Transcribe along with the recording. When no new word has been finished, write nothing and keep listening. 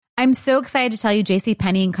I'm so excited to tell you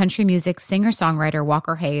JCPenney and country music singer-songwriter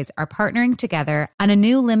Walker Hayes are partnering together on a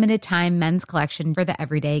new limited-time men's collection for the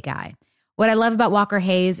everyday guy. What I love about Walker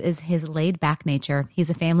Hayes is his laid-back nature.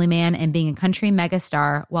 He's a family man, and being a country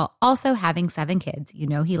megastar while also having 7 kids, you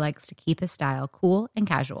know he likes to keep his style cool and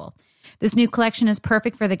casual. This new collection is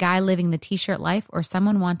perfect for the guy living the t-shirt life or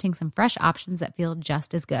someone wanting some fresh options that feel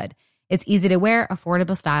just as good. It's easy to wear,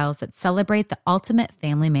 affordable styles that celebrate the ultimate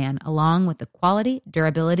family man, along with the quality,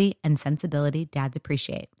 durability, and sensibility dads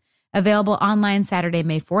appreciate. Available online Saturday,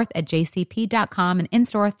 May 4th at jcp.com and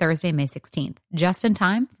in-store Thursday, May 16th. Just in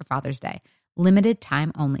time for Father's Day. Limited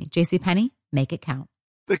time only. JCPenney, make it count.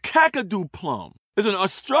 The Kakadu plum is an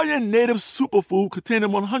Australian native superfood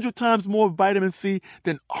containing 100 times more vitamin C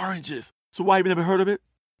than oranges. So why have you never heard of it?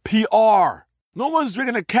 PR. No one's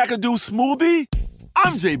drinking a Kakadu smoothie?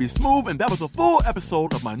 I'm JB Smoove, and that was a full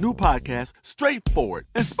episode of my new podcast, Straightforward,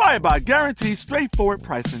 inspired by guaranteed straightforward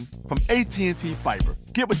pricing from AT&T Fiber.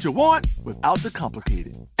 Get what you want without the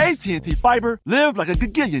complicated. AT&T Fiber, live like a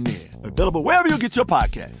gigillionaire. Available wherever you get your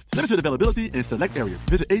podcasts. Limited availability in select areas.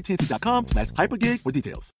 Visit AT&T.com/hypergig for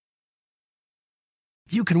details.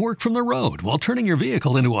 You can work from the road while turning your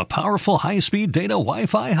vehicle into a powerful high-speed data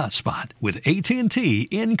Wi-Fi hotspot with AT&T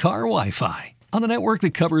in-car Wi-Fi. On a network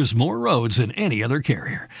that covers more roads than any other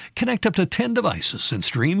carrier. Connect up to 10 devices and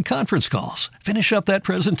stream conference calls. Finish up that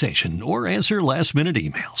presentation or answer last-minute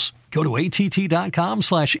emails. Go to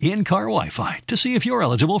att.com/in-car Wi-Fi to see if you're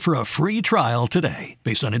eligible for a free trial today.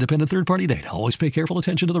 Based on independent third-party data, always pay careful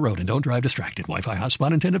attention to the road and don't drive distracted. Wi-Fi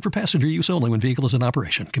hotspot intended for passenger use only when vehicle is in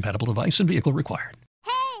operation. Compatible device and vehicle required.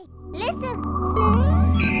 Hey, listen.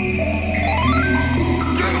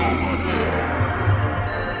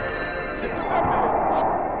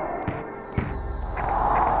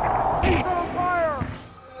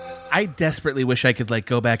 I desperately wish I could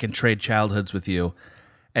go back and trade childhoods with you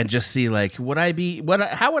and just see how would I be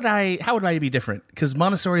different? Because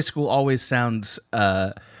Montessori school always sounds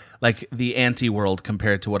like the anti-world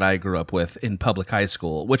compared to what I grew up with in public high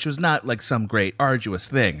school, which was not some great arduous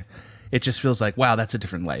thing. It just feels like, wow, that's a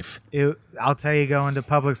different life. I'll tell you, going to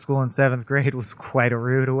public school in 7th grade was quite a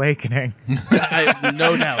rude awakening.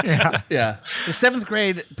 No doubt. Yeah. The 7th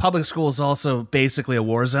grade public school is also basically a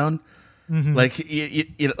war zone. Mm-hmm.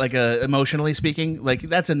 Emotionally speaking,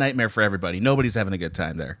 that's a nightmare for everybody. Nobody's having a good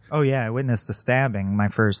time there. Oh yeah, I witnessed a stabbing my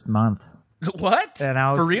first month. What? And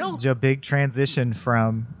I was for real? A big transition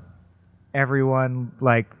from everyone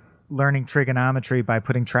learning trigonometry by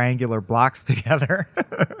putting triangular blocks together,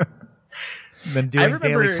 then doing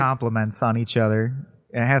daily compliments on each other.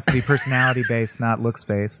 It has to be personality based, not looks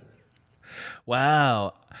based.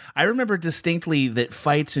 Wow. I remember distinctly that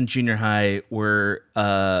fights in junior high were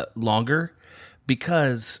longer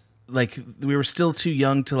because we were still too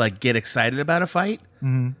young to get excited about a fight.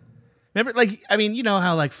 Mm-hmm. Remember, you know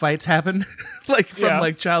how fights happen,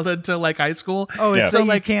 from childhood to high school. Oh, it's so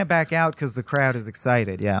you can't back out because the crowd is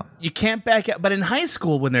excited. Yeah, you can't back out. But in high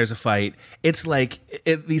school, when there's a fight, it's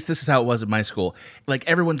at least this is how it was at my school.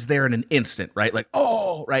 Everyone's there in an instant, right?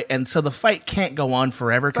 Right, and so the fight can't go on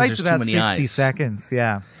forever because there's too many 60 eyes. seconds.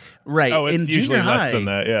 Yeah. Right. Oh, it's usually less than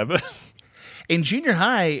that. Yeah, but in junior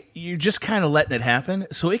high, you're just kind of letting it happen,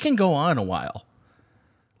 so it can go on a while.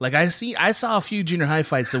 I saw a few junior high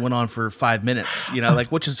fights that went on for 5 minutes,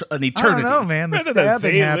 which is an eternity. I don't know, man. The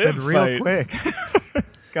stabbing happened real quick.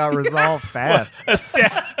 Got resolved fast. Well,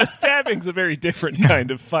 a stabbing's a very different kind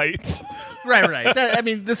of fight. Right.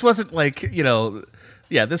 This wasn't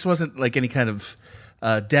this wasn't any kind of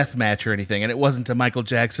death match or anything, and it wasn't a Michael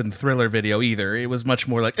Jackson Thriller video either. It was much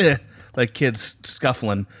more like kids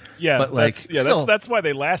scuffling. Yeah, but that's why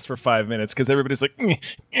they last for 5 minutes, because everybody's like,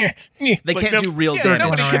 they can't do real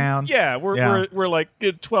circling damage. around. We're like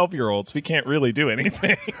 12-year-olds. We can't really do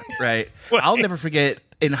anything. Right. I'll never forget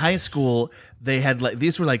in high school they had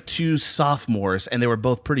these were 2 sophomores, and they were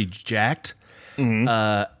both pretty jacked. Mm-hmm.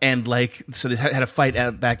 And so they had a fight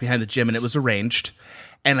out back behind the gym, and it was arranged.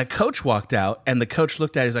 And a coach walked out, and the coach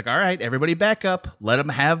looked at it. He's like, all right, everybody back up. Let them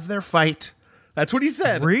have their fight. That's what he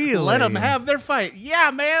said. Really? Let them have their fight. Yeah,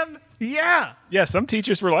 man. Yeah. Yeah, some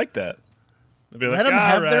teachers were like that. They'd be let them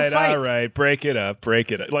have their fight. All right, break it up.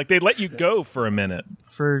 They let you go for a minute.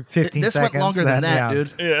 For 15 this seconds. This went longer than that,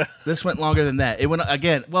 dude. Yeah. This went longer than that. It went,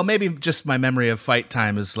 again, well, maybe just my memory of fight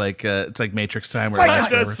time is it's like Matrix time. Where time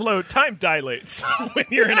does slow. Time dilates when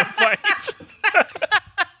you're in a fight.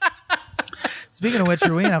 Speaking of which,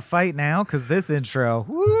 are we in a fight now? Because this intro,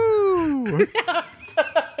 woo!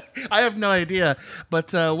 I have no idea,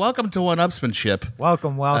 but welcome to 1Upsmanship.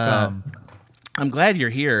 Welcome. I'm glad you're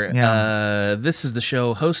here. Yeah. This is the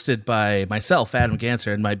show hosted by myself, Adam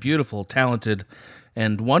Ganser, and my beautiful, talented,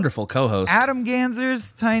 and wonderful co-host. Adam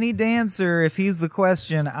Ganser's Tiny Dancer. If he's the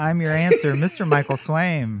question, I'm your answer, Mr. Michael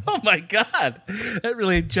Swaim. Oh my God, that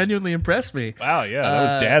really genuinely impressed me. Wow, yeah,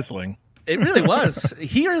 that was dazzling. It really was.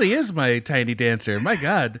 He really is my Tiny Dancer. My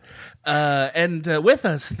God. And with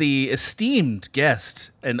us, the esteemed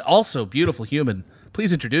guest and also beautiful human.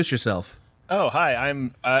 Please introduce yourself. Oh, hi.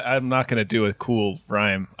 I'm not going to do a cool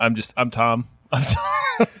rhyme. I'm Tom.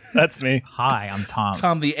 That's me. Hi, I'm Tom.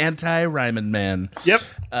 Tom, the anti-Reimann man. Yep.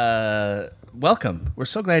 Welcome. We're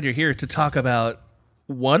so glad you're here to talk about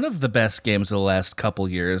one of the best games of the last couple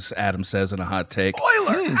years, Adam says in a hot take.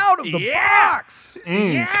 Spoiler! Out of the box!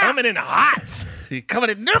 Coming in hot. Coming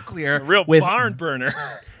in nuclear. A real with barn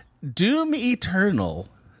burner. Doom Eternal.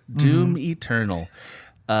 And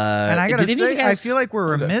I gotta say, I feel like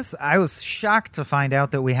we're remiss. I was shocked to find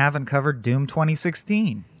out that we haven't covered Doom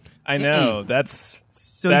 2016. I know. That's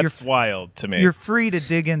wild to me. You're free to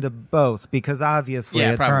dig into both because obviously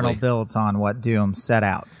Eternal probably builds on what Doom set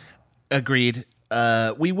out. Agreed.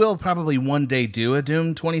 We will probably one day do a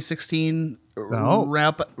Doom 2016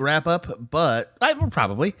 wrap up, but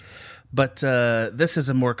probably. But this is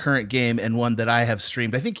a more current game and one that I have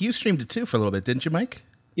streamed. I think you streamed it too for a little bit, didn't you, Mike?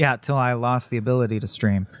 Yeah, till I lost the ability to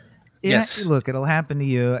stream. Yes. Look, it'll happen to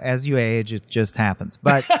you as you age. It just happens.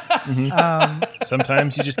 But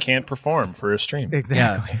sometimes you just can't perform for a stream.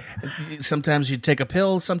 Exactly. Yeah. Sometimes you take a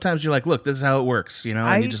pill. Sometimes you're like, look, this is how it works,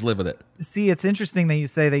 and you just live with it. See, it's interesting that you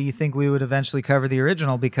say that you think we would eventually cover the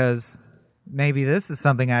original because maybe this is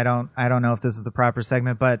something I don't know if this is the proper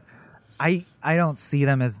segment, but I don't see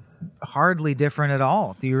them as hardly different at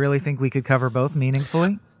all. Do you really think we could cover both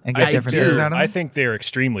meaningfully? And get different things out of them? I think they're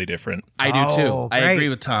extremely different. I do too. Great. I agree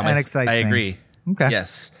with Tom. That excites me. I agree. Okay.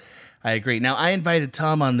 Yes, I agree. Now, I invited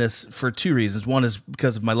Tom on this for two reasons. One is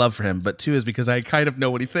because of my love for him, but two is because I kind of know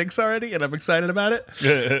what he thinks already, and I'm excited about it.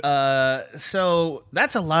 So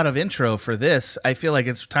that's a lot of intro for this. I feel like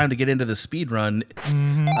it's time to get into the speed run,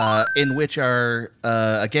 in which our,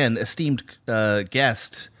 again, esteemed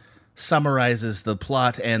guest summarizes the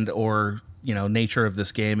plot and or nature of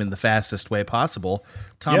this game in the fastest way possible.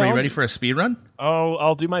 Tom, are you ready for a speed run? Oh,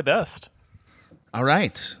 I'll do my best. All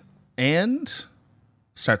right. And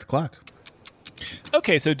start the clock.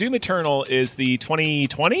 Okay, so Doom Eternal is the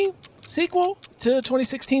 2020 sequel to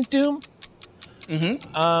 2016's Doom.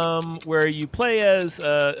 Where you play as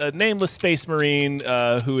a nameless space marine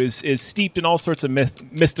who is steeped in all sorts of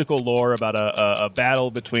mystical lore about a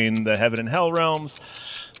battle between the heaven and hell realms.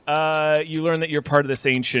 You learn that you're part of this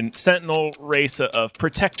ancient sentinel race of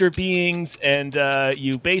protector beings, and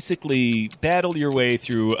you basically battle your way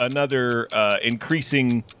through another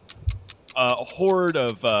increasing horde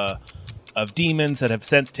of demons that have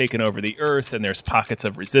since taken over the Earth, and there's pockets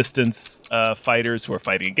of resistance fighters who are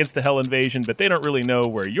fighting against the Hell Invasion, but they don't really know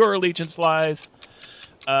where your allegiance lies.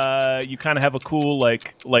 You kind of have a cool,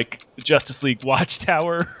 like Justice League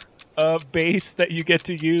Watchtower base that you get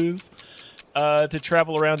to use to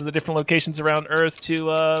travel around to the different locations around Earth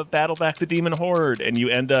to battle back the demon horde, and you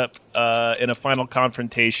end up in a final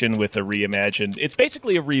confrontation with a reimagined... It's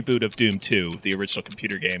basically a reboot of Doom 2, the original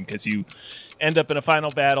computer game, because you end up in a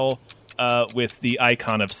final battle with the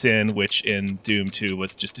Icon of Sin, which in Doom 2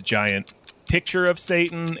 was just a giant picture of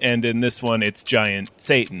Satan, and in this one it's giant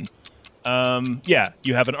Satan.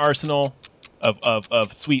 You have an arsenal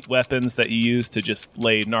of sweet weapons that you use to just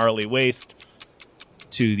lay gnarly waste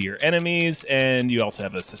to your enemies, and you also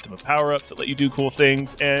have a system of power-ups that let you do cool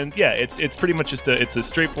things. And yeah, it's pretty much just a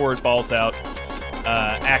straightforward balls out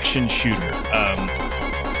action shooter.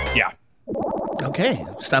 Okay,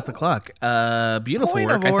 stop the clock. Beautiful Point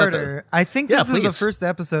work. Of order. I think this is please. the first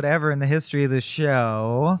episode ever in the history of the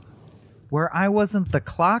show where I wasn't the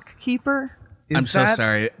clock keeper. I'm so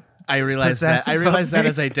sorry. I realized that. I realized that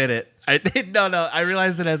as I did it. I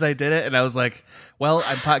realized it as I did it, and I was like, "Well,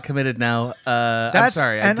 I'm pot committed now." I'm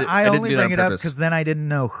sorry. I didn't only do that bring on it up purpose. because then I didn't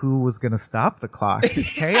know who was going to stop the clock.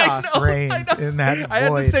 Chaos reigned in that void. I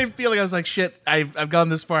had the same feeling. I was like, "Shit, I've gone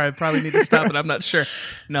this far. I probably need to stop it." I'm not sure.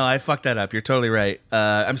 No, I fucked that up. You're totally right.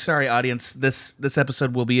 I'm sorry, audience. This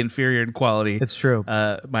episode will be inferior in quality. It's true.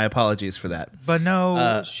 My apologies for that. But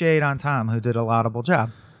no shade on Tom, who did a laudable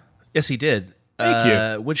job. Yes, he did.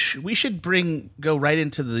 Thank you. Which we should go right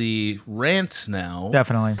into the rants now.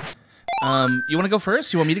 Definitely. You want to go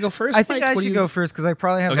first? You want me to go first? I think Mike? I should go first because I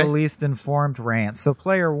probably have the least informed rant. So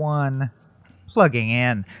player one, plugging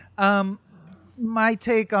in. My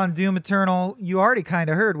take on Doom Eternal, you already kind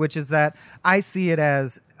of heard, which is that I see it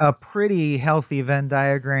as a pretty healthy Venn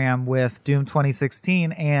diagram with Doom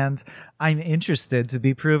 2016, and I'm interested to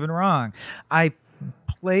be proven wrong. I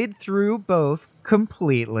played through both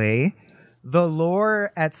completely. the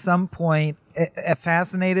lore at some point it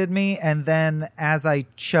fascinated me, and then as I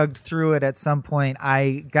chugged through it at some point,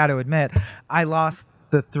 I got to admit, I lost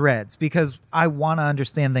the threads because I want to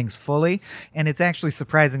understand things fully, and it's actually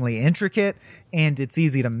surprisingly intricate, and it's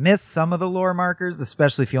easy to miss some of the lore markers,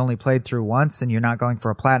 especially if you only played through once and you're not going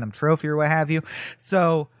for a platinum trophy or what have you.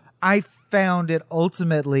 So I found it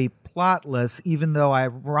ultimately plotless, even though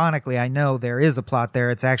ironically I know there is a plot there.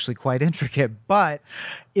 It's actually quite intricate, but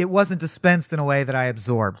it wasn't dispensed in a way that I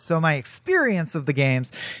absorbed. So my experience of the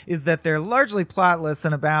games is that they're largely plotless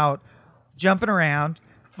and about jumping around,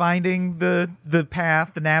 finding the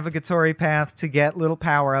path, the navigatory path to get little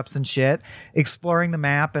power-ups and shit, exploring the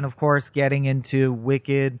map, and of course getting into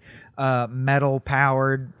wicked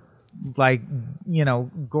metal-powered, like, you know,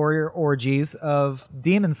 gory orgies of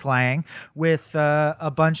demon slaying with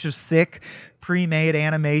a bunch of sick pre-made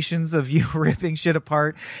animations of you ripping shit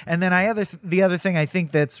apart. And then the other thing I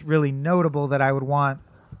think that's really notable that I would want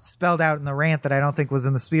spelled out in the rant that I don't think was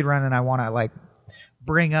in the speedrun, and I want to like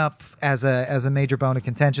bring up as a major bone of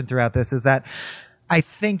contention throughout this, is that I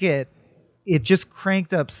think it just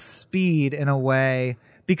cranked up speed in a way,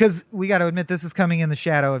 because we got to admit this is coming in the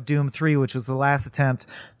shadow of Doom 3, which was the last attempt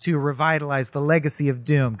to revitalize the legacy of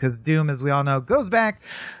Doom, because Doom, as we all know, goes back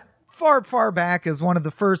far back as one of the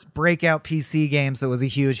first breakout PC games that was a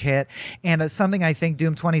huge hit, and something I think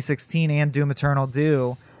Doom 2016 and Doom Eternal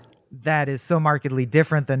do that is so markedly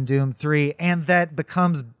different than Doom 3, and that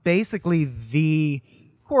becomes basically the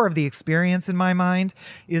core of the experience in my mind,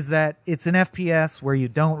 is that it's an FPS where you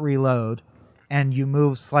don't reload and you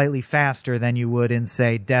move slightly faster than you would in,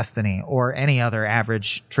 say, Destiny or any other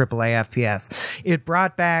average AAA FPS. It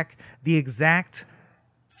brought back the exact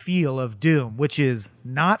feel of Doom, which is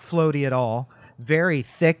not floaty at all, very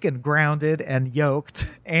thick and grounded and yoked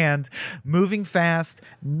and moving fast,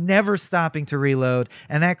 never stopping to reload.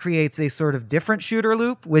 And that creates a sort of different shooter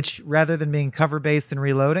loop, which rather than being cover-based and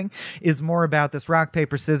reloading is more about this rock,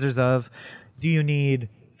 paper, scissors of, do you need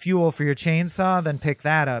fuel for your chainsaw? Then pick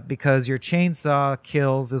that up, because your chainsaw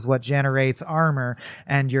kills is what generates armor,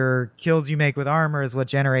 and your kills you make with armor is what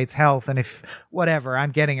generates health. And if whatever, I'm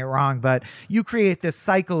getting it wrong, but you create this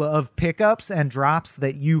cycle of pickups and drops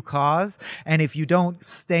that you cause, and if you don't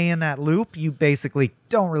stay in that loop, you basically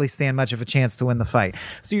don't really stand much of a chance to win the fight.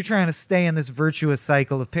 So you're trying to stay in this virtuous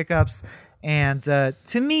cycle of pickups, and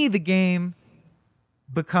to me the game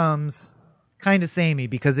becomes kind of samey,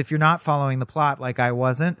 because if you're not following the plot like I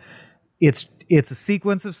wasn't, it's a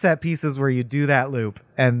sequence of set pieces where you do that loop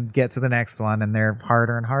and get to the next one, and they're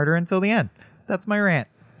harder and harder until the end. That's my rant.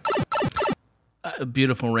 A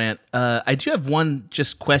beautiful rant. I do have one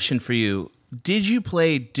just question for you. Did you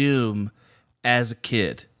play Doom as a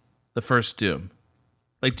kid? The first Doom?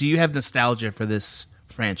 Like, do you have nostalgia for this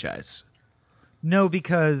franchise? No,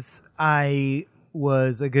 because I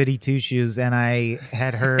was a goody two-shoes, and I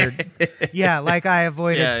had heard like I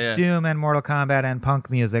avoided Doom and Mortal Kombat and punk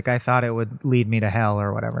music. I thought it would lead me to hell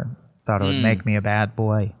or whatever. Thought it would make me a bad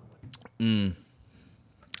boy. I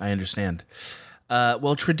understand.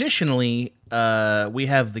 Well, traditionally we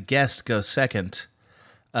have the guest go second,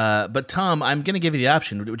 but Tom, I'm going to give you the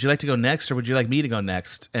option. Would you like to go next, or would you like me to go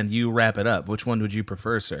next and you wrap it up? Which one would you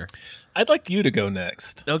prefer, sir? I'd like you to go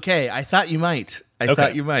next. Okay, I thought you might.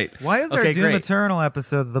 Thought you might. Why is our Doom Eternal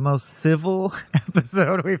episode the most civil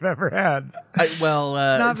episode we've ever had? It's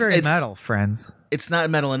not very metal, friends. It's not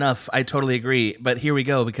metal enough. I totally agree. But here we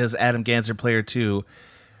go, because Adam Ganser, player 2,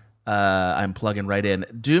 I'm plugging right in.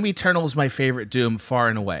 Doom Eternal is my favorite Doom, far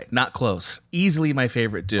and away. Not close. Easily my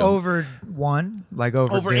favorite Doom. Over one? Like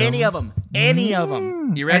over Doom? Any of them. Any of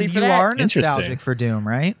them. You ready for that? You are nostalgic for Doom,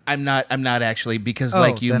 right? I'm not actually, because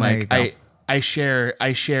like you, Mike, I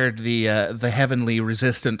shared the heavenly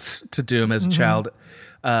resistance to Doom as a child.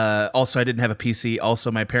 Also, I didn't have a PC.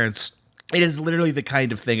 Also, my parents, it is literally the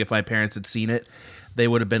kind of thing, if my parents had seen it, they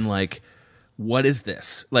would have been like, what is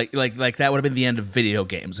this? Like that would have been the end of video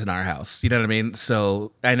games in our house. You know what I mean?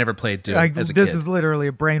 So I never played Doom as a kid. This is literally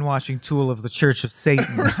a brainwashing tool of the Church of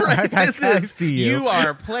Satan. Right, I see you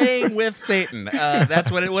are playing with Satan.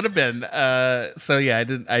 That's what it would have been. So yeah,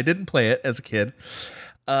 I didn't play it as a kid.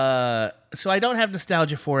 So I don't have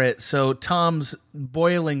nostalgia for it. So Tom's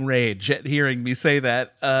boiling rage at hearing me say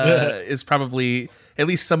that is probably at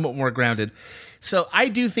least somewhat more grounded. So I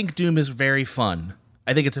do think Doom is very fun.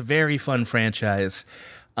 I think it's a very fun franchise.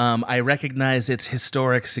 I recognize its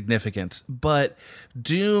historic significance, but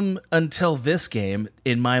Doom, until this game,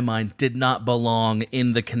 in my mind, did not belong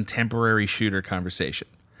in the contemporary shooter conversation.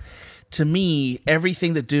 To me,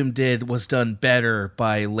 everything that Doom did was done better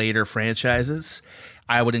by later franchises.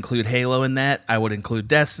 I would include Halo in that. I would include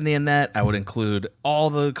Destiny in that. I would include all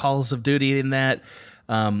the Calls of Duty in that.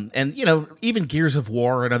 And, you know, even Gears of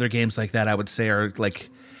War and other games like that, I would say are like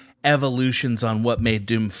evolutions on what made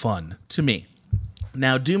Doom fun to me.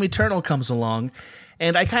 Now, Doom Eternal comes along,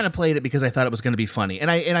 and I kind of played it because I thought it was going to be funny.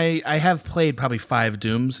 And I have played probably 5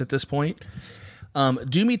 Dooms at this point.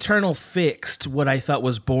 Doom Eternal fixed what I thought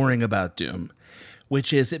was boring about Doom,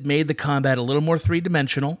 which is it made the combat a little more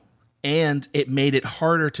three-dimensional, and it made it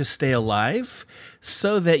harder to stay alive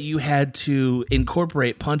so that you had to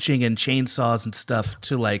incorporate punching and chainsaws and stuff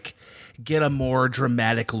to like get a more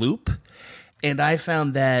dramatic loop. And I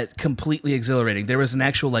found that completely exhilarating. There was an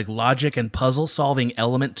actual like logic and puzzle solving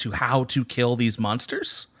element to how to kill these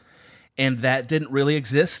monsters. And that didn't really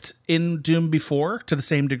exist in Doom before to the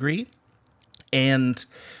same degree. And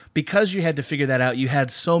because you had to figure that out, you had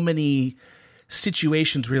so many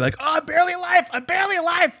situations where you're like, oh, I'm barely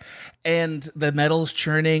alive. And the metal's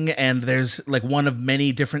churning, and there's like one of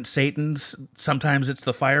many different Satans. Sometimes it's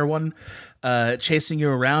the fire one chasing you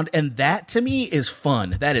around. And that to me is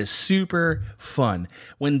fun. That is super fun.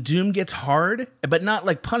 When Doom gets hard, but not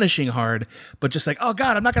like punishing hard, but just like, oh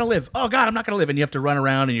God, I'm not going to live. Oh God, I'm not going to live. And you have to run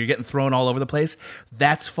around and you're getting thrown all over the place.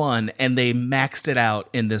 That's fun. And they maxed it out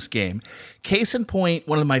in this game. Case in point,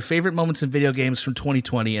 one of my favorite moments in video games from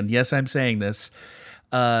 2020, and yes, I'm saying this,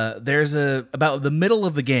 there's about the middle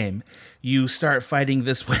of the game, you start fighting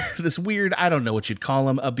this weird, I don't know what you'd call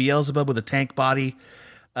him, a Beelzebub with a tank body,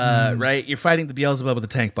 right? You're fighting the Beelzebub with a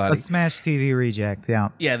tank body. A Smash TV reject, yeah.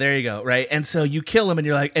 Yeah, there you go, right? And so you kill him, and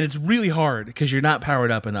you're like, and it's really hard because you're not powered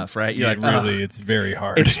up enough, right? You're like, really, it's very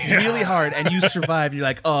hard. It's really hard, and you survive. You're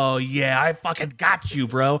like, oh yeah, I fucking got you,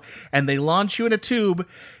 bro. And they launch you in a tube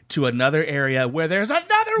to another area where there's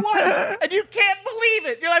another one, and you can't believe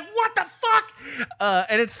it. You're like, what the fuck?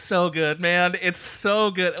 And it's so good, man. It's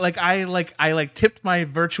so good. I tipped my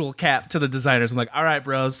virtual cap to the designers. I'm like, all right,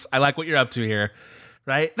 bros, I like what you're up to here.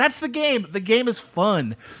 Right? That's the game. The game is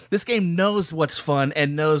fun. This game knows what's fun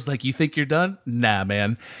and knows, like, you think you're done? Nah,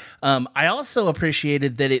 man. I also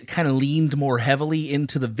appreciated that it kind of leaned more heavily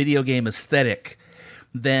into the video game aesthetic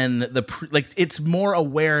than it's more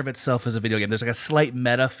aware of itself as a video game. There's like a slight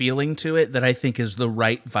meta feeling to it that I think is the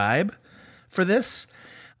right vibe for this.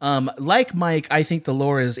 Like Mike, I think the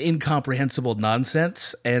lore is incomprehensible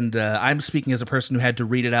nonsense, and I'm speaking as a person who had to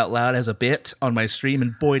read it out loud as a bit on my stream,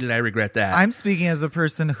 and boy, did I regret that. I'm speaking as a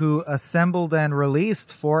person who assembled and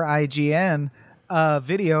released for IGN a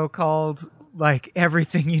video called, like,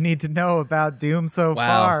 Everything You Need to Know About Doom so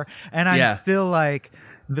far, and I'm still like...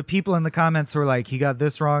 The people in the comments were like, he got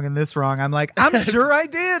this wrong and this wrong. I'm like, I'm sure I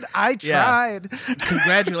did. I tried. Yeah.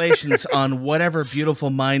 Congratulations on whatever beautiful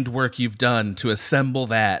mind work you've done to assemble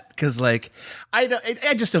that. Because, like, I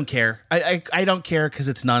just don't care. I don't care because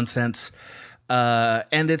it's nonsense.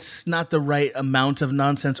 And it's not the right amount of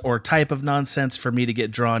nonsense or type of nonsense for me to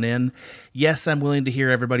get drawn in. Yes, I'm willing to hear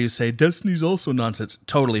everybody who say, Destiny's also nonsense.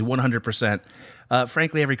 Totally, 100%.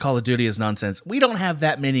 Frankly, every Call of Duty is nonsense. We don't have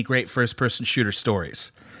that many great first-person shooter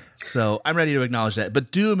stories. So I'm ready to acknowledge that.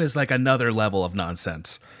 But Doom is like another level of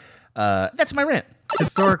nonsense. That's my rant.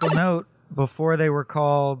 Historical note, before they were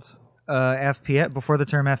called FPS, before the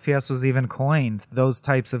term FPS was even coined, those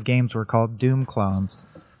types of games were called Doom clones.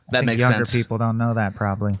 That makes younger sense. People don't know that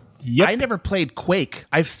probably. Yep. I never played Quake.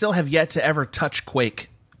 I still have yet to ever touch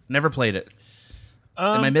Quake. Never played it.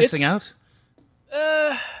 Am I missing out?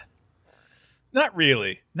 Not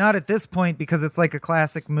really. Not at this point, because it's like a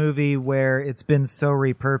classic movie where it's been so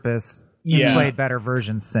repurposed. You've played better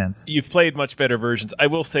versions since. You've played much better versions. I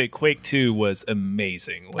will say Quake 2 was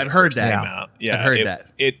amazing when I've heard it first that. came out. Yeah, I've heard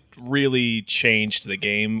that. It really changed the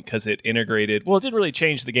game because it integrated... Well, it didn't really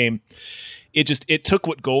change the game. It took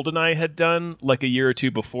what GoldenEye had done like a year or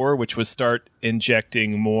two before, which was start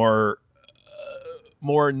injecting more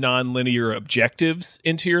non-linear objectives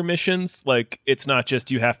into your missions. Like, it's not just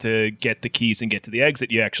you have to get the keys and get to the exit.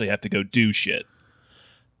 You actually have to go do shit.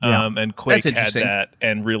 Yeah. And Quake had that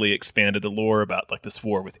and really expanded the lore about like this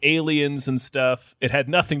war with aliens and stuff. It had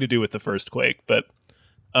nothing to do with the first Quake, but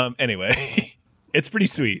anyway, it's pretty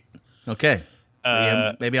sweet. Okay.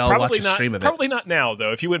 Maybe I'll watch a stream of it. Probably not now,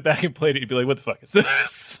 though. If you went back and played it, you'd be like, what the fuck is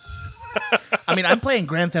this? I mean, I'm playing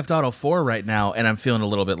Grand Theft Auto 4 right now, and I'm feeling a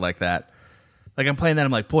little bit like that. Like, I'm playing that,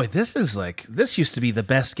 I'm like, boy, this used to be the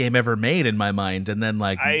best game ever made in my mind, and then,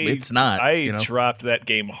 like, it's not. I dropped that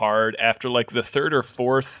game hard after, like, the third or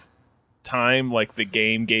fourth time, like, the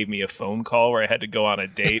game gave me a phone call where I had to go on a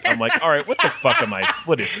date. I'm like, all right, what the fuck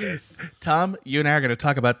what is this? Tom, you and I are going to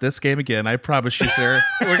talk about this game again. I promise you, sir.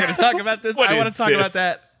 We're going to talk about this. I want to talk about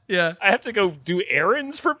that. Yeah. I have to go do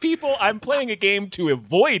errands for people? I'm playing a game to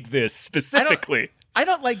avoid this specifically. I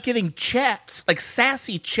don't like getting chats, like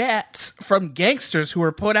sassy chats from gangsters who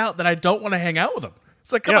are put out that I don't want to hang out with them.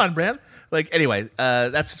 It's like, come on, man. Like, anyway,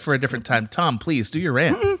 that's for a different time. Tom, please do your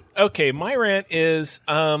rant. Okay, my rant is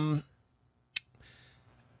I'm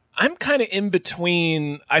kind of in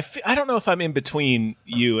between. I don't know if I'm in between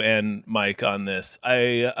you and Mike on this.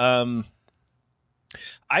 I'll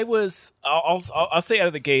say out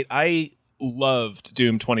of the gate, I loved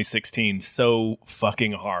Doom 2016 so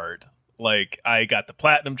fucking hard. Like, I got the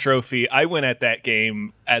platinum trophy. I went at that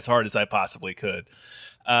game as hard as I possibly could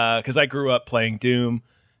because I grew up playing Doom.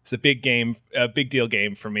 It's a big game, a big deal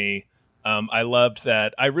game for me. I loved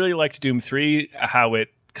that. I really liked Doom 3, how it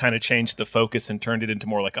kind of changed the focus and turned it into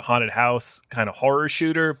more like a haunted house kind of horror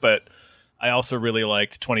shooter. But I also really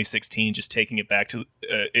liked 2016, just taking it back to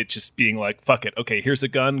it just being like, fuck it. Okay, here's a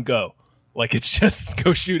gun, go. Like, it's just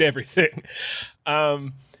go shoot everything.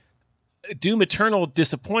 Doom Eternal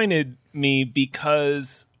disappointed me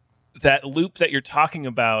because that loop that you're talking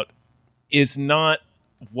about is not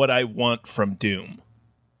what I want from Doom.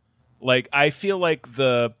 Like, I feel like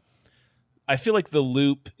the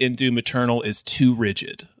loop in Doom Eternal is too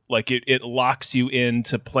rigid. Like, it locks you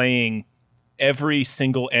into playing every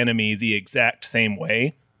single enemy the exact same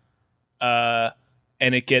way. And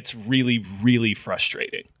it gets really, really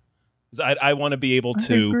frustrating. I want to be able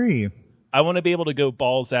to agree. I want to be able to go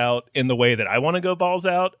balls out in the way that I want to go balls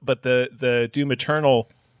out, but the Doom Eternal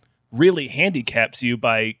really handicaps you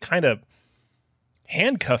by kind of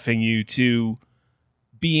handcuffing you to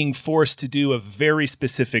being forced to do a very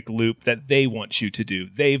specific loop that they want you to do.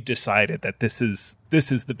 They've decided that this is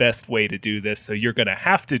the best way to do this, so you're going to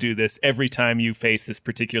have to do this every time you face this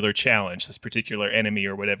particular challenge, this particular enemy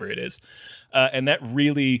or whatever it is. And that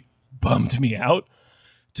really bummed me out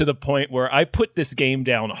to the point where I put this game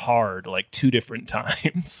down hard like 2 different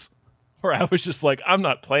times where I was just like, I'm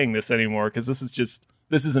not playing this anymore because this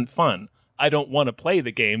isn't fun. I don't want to play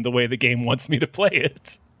the game the way the game wants me to play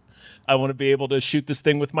it. I want to be able to shoot this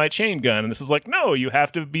thing with my chain gun. And this is like, no, you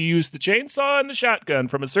have to use the chainsaw and the shotgun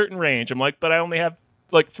from a certain range. I'm like, but I only have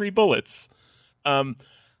like 3 bullets. I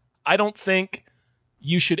don't think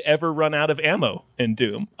you should ever run out of ammo in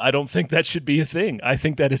Doom. I don't think that should be a thing. I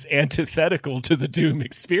think that is antithetical to the Doom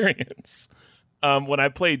experience. When I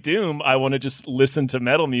play Doom, I want to just listen to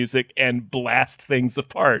metal music and blast things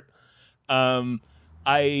apart.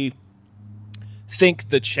 I think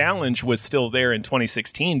the challenge was still there in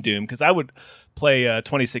 2016 Doom, because I would play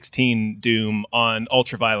 2016 Doom on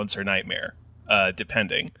Ultraviolence or Nightmare,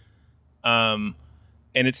 depending.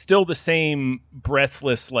 And it's still the same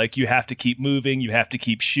breathless, like, you have to keep moving, you have to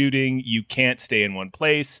keep shooting, you can't stay in one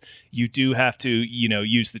place, you do have to,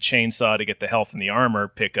 use the chainsaw to get the health and the armor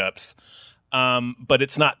pickups, but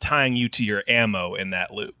it's not tying you to your ammo in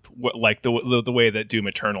that loop, like the way that Doom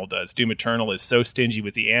Eternal does. Doom Eternal is so stingy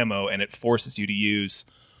with the ammo, and it forces you to use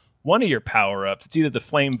one of your power-ups. It's either the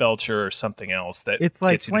Flame Belcher or something else. That it's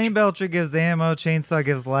like Flame Belcher gives ammo, Chainsaw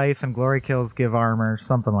gives life, and Glory Kills give armor,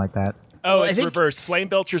 something like that. Oh, it's reverse. Flame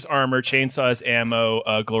Belcher's armor, Chainsaw's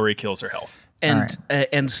ammo, Glory Kills her health. And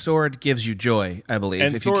and Sword gives you joy, I believe.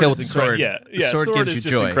 And if sword you kill is the sword, sword gives is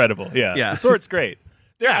you just joy. Incredible. Yeah. The sword's great.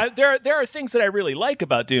 There are things that I really like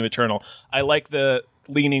about Doom Eternal. I like the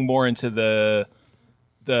leaning more into the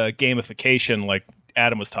gamification, like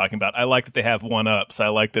Adam was talking about. I like that they have 1-ups. I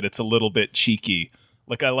like that it's a little bit cheeky.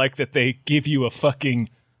 Like, I like that they give you a fucking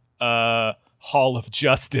Hall of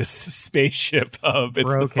Justice spaceship hub.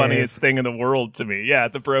 It's the funniest thing in the world to me. Yeah,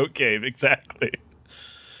 the Bro Cave, exactly.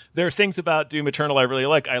 There are things about Doom Eternal I really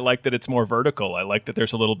like. I like that it's more vertical. I like that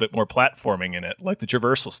there's a little bit more platforming in it. Like, the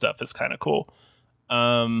traversal stuff is kind of cool.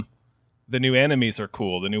 The new enemies are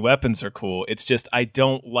cool. The new weapons are cool. It's just, I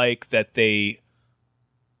don't like that they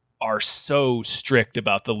are so strict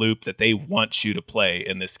about the loop that they want you to play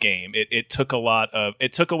in this game. It took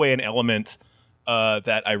away an element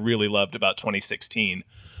that I really loved about 2016,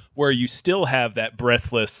 where you still have that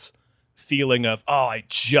breathless feeling of, oh, I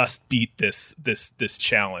just beat this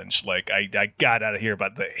challenge. Like, I got out of here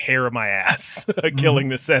about the hair of my ass killing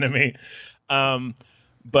this enemy.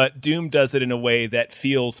 But Doom does it in a way that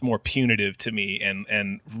feels more punitive to me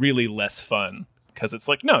and really less fun. Because it's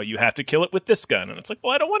like, no, you have to kill it with this gun. And it's like,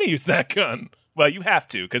 well, I don't want to use that gun. Well, you have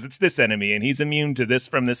to, because it's this enemy, and he's immune to this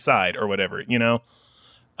from this side, or whatever,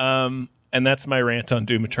 And that's my rant on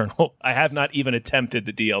Doom Eternal. I have not even attempted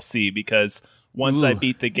the DLC, because once I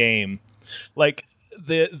beat the game, like,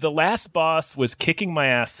 the last boss was kicking my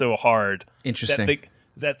ass so hard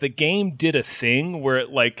that the game did a thing where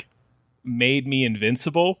it, like, made me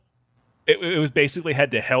invincible. It was basically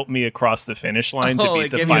had to help me across the finish line to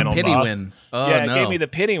beat the final boss. Win. Oh, yeah, no. It gave me the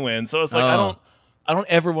pity win. So I was like, I don't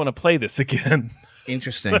ever want to play this again.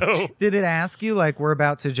 Interesting. So, Did it ask you, like, we're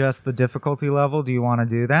about to adjust the difficulty level? Do you want to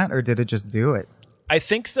do that? Or did it just do it? I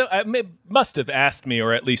think so. It must have asked me,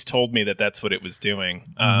 or at least told me that that's what it was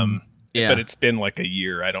doing. Yeah. But it's been like a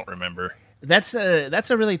year. I don't remember. That's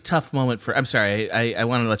a really tough moment for. I'm sorry. I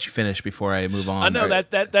want to let you finish before I move on. No,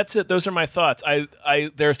 that's it. Those are my thoughts.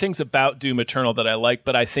 There are things about Doom Eternal that I like,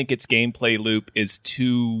 but I think its gameplay loop is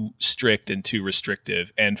too strict and too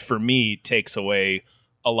restrictive, and for me takes away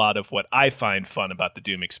a lot of what I find fun about the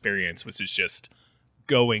Doom experience, which is just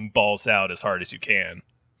going balls out as hard as you can.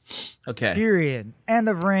 Okay. Period. End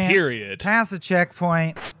of rant. Period. Pass a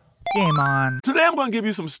checkpoint. Game on. Today I'm going to give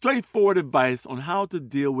you some straightforward advice on how to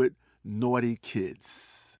deal with naughty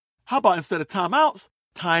kids. How about instead of timeouts,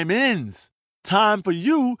 time-ins? Time for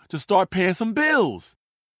you to start paying some bills.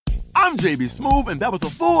 I'm JB Smooth, and that was a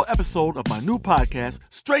full episode of my new podcast,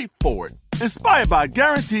 Straightforward, inspired by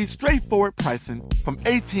guaranteed straightforward pricing from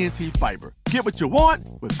AT&T Fiber. Get what you want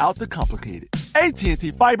without the complicated.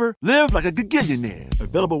 AT&T Fiber, live like a gigillionaire.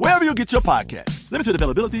 Available wherever you get your podcasts. Limited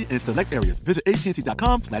availability in select areas. Visit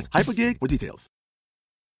AT&T.com/hypergig for details.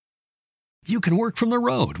 You can work from the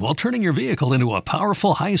road while turning your vehicle into a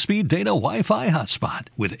powerful high-speed data Wi-Fi hotspot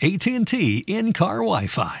with AT&T in-car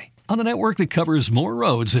Wi-Fi. On a network that covers more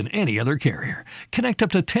roads than any other carrier. Connect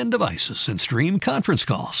up to 10 devices and stream conference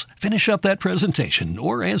calls. Finish up that presentation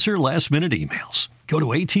or answer last-minute emails. Go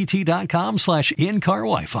to att.com/in-car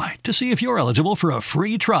Wi-Fi to see if you're eligible for a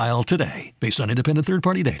free trial today. Based on independent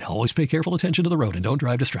third-party data, always pay careful attention to the road and don't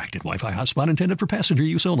drive distracted. Wi-Fi hotspot intended for passenger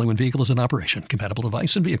use only when vehicle is in operation. Compatible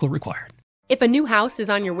device and vehicle required. If a new house is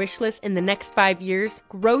on your wish list in the next 5 years,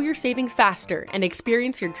 grow your savings faster and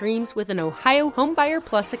experience your dreams with an Ohio Homebuyer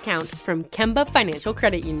Plus account from Kemba Financial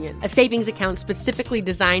Credit Union. A savings account specifically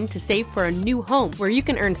designed to save for a new home, where you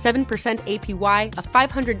can earn 7% APY, a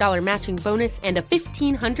 $500 matching bonus, and a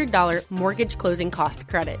 $1,500 mortgage closing cost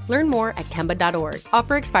credit. Learn more at Kemba.org.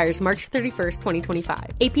 Offer expires March 31st, 2025.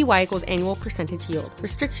 APY equals annual percentage yield.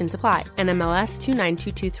 Restrictions apply. NMLS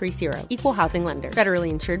 292230. Equal housing lender.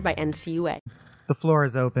 Federally insured by NCUA. The floor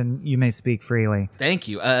is open. You may speak freely. Thank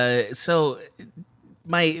you. So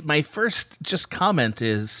my first just comment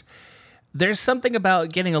is there's something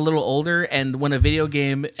about getting a little older, and when a video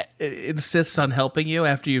game insists on helping you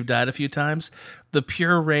after you've died a few times, the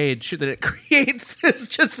pure rage that it creates is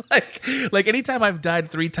just like anytime I've died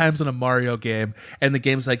 3 times in a Mario game and the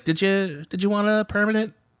game's like, did you want a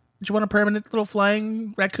permanent little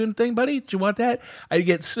flying raccoon thing, buddy? Did you want that? I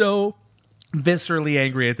get so viscerally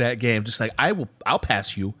angry at that game, just like I'll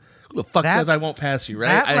pass you. Who the fuck says I won't pass you? Right?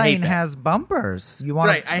 That lane has bumpers. You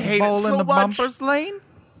want to bowl in the bumpers lane?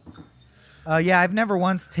 Yeah, I've never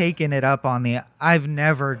once taken it up on the. I've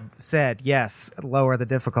never said yes, lower the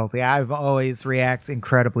difficulty. I've always react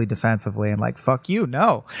incredibly defensively and like fuck you.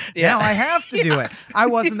 No, now I have to do it. I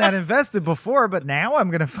wasn't that invested before, but now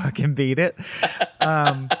I'm gonna fucking beat it.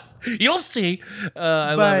 You'll see.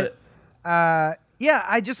 I love it. Yeah,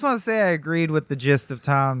 I just want to say I agreed with the gist of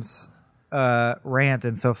Tom's rant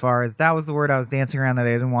insofar as that was the word I was dancing around that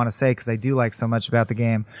I didn't want to say because I do like so much about the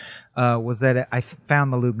game, was that I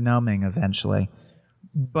found the loop numbing eventually.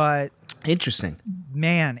 But interesting.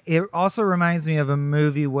 Man, it also reminds me of a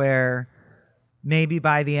movie where maybe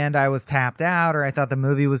by the end I was tapped out or I thought the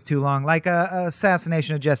movie was too long. Like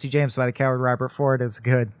Assassination of Jesse James by the coward Robert Ford is a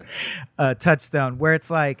good touchstone where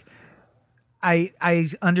it's like I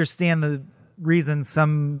understand the reason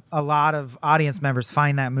a lot of audience members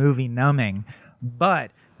find that movie numbing,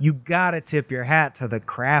 but you gotta tip your hat to the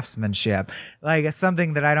craftsmanship. Like, it's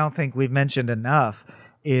something that I don't think we've mentioned enough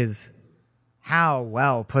is how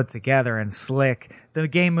well put together and slick the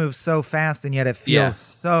game moves. So fast and yet it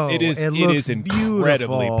feels it looks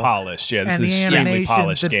incredibly beautiful. Polished. Yeah, this and is an extremely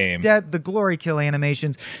polished game. The glory kill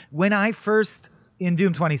animations. When I first in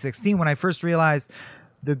Doom 2016, when I first realized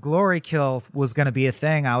the glory kill was going to be a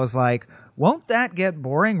thing, I was like, won't that get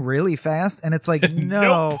boring really fast? And it's like,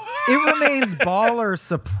 no, it remains baller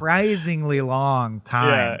surprisingly long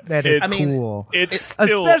time. That it's cool. It's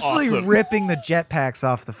still especially awesome. Ripping the jetpacks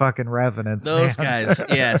off the fucking Revenants. Those man. Guys,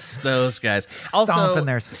 yes, those guys. Stomping also,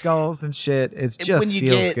 their skulls and shit. It just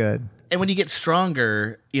feels good. And when you get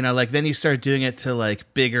stronger, like then you start doing it to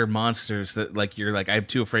like bigger monsters that like you're like, I'm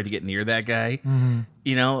too afraid to get near that guy.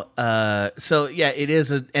 Mm-hmm. So yeah, it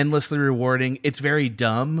is endlessly rewarding. It's very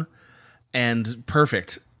dumb and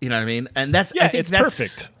perfect. You know what I mean? And I think that's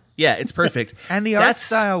perfect. Yeah, it's perfect. And the art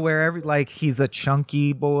style where he's a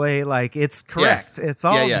chunky boy, like it's correct. Yeah. It's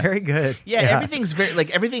all very good. Yeah, everything's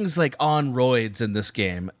everything's like on roids in this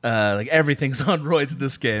game. Like everything's on roids in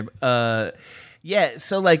this game. Yeah,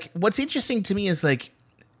 so like what's interesting to me is like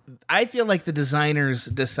I feel like the designers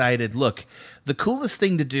decided, look, the coolest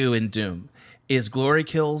thing to do in Doom is glory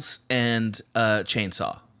kills and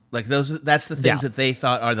chainsaw. Like that's the things that they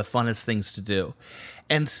thought are the funnest things to do.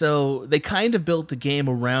 And so they kind of built the game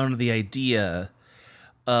around the idea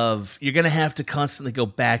of you're going to have to constantly go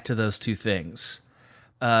back to those two things.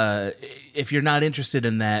 If you're not interested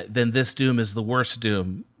in that, then this Doom is the worst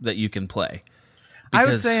Doom that you can play. I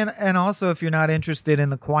would say, and also if you're not interested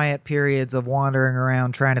in the quiet periods of wandering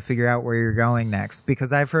around trying to figure out where you're going next,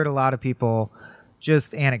 because I've heard a lot of people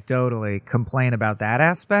just anecdotally complain about that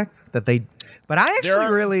aspect, but I actually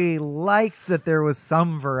really liked that there was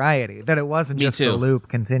some variety, that it wasn't just a loop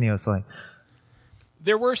continuously.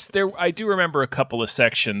 I do remember a couple of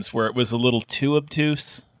sections where it was a little too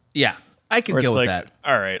obtuse. Yeah. I can go with that.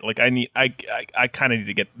 All right, like I kind of need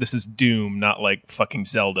to get, this is Doom, not like fucking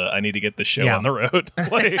Zelda. I need to get the show on the road.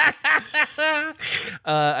 Like,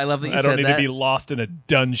 I love that you said that. I don't need to be lost in a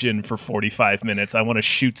dungeon for 45 minutes. I want to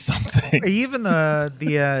shoot something. Even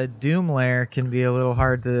the Doom lair can be a little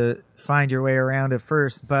hard to find your way around at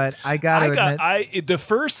first, but I gotta admit, the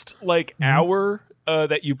first hour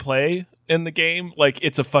that you play in the game, like,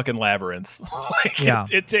 it's a fucking labyrinth.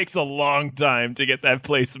 It takes a long time to get that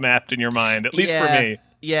place mapped in your mind, at least for me.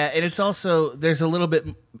 Yeah, and it's also, there's a little bit,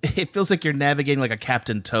 it feels like you're navigating like a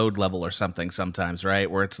Captain Toad level or something sometimes, right?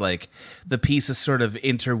 Where it's like the pieces sort of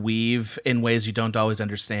interweave in ways you don't always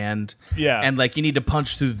understand. Yeah. And like you need to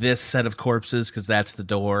punch through this set of corpses because that's the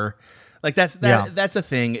door. Like that's a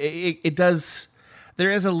thing. It does,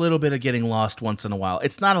 there is a little bit of getting lost once in a while.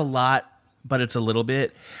 It's not a lot, but it's a little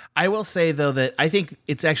bit. I will say, though, that I think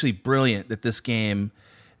it's actually brilliant that this game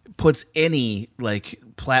puts any, like,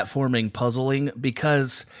 platforming puzzling,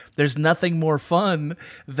 because there's nothing more fun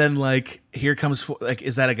than, like, here comes, like,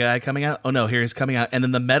 is that a guy coming out? Oh, no, here he's coming out. And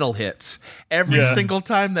then the metal hits. Every single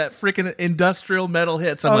time that freaking industrial metal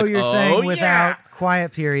hits, I'm like, you're saying without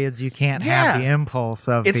quiet periods, you can't have the impulse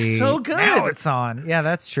of it's so good. Now it's on. Yeah,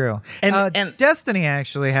 that's true. And Destiny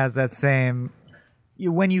actually has that same...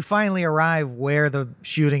 When you finally arrive where the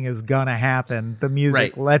shooting is gonna happen, the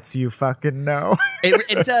music lets you fucking know.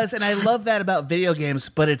 It does, and I love that about video games,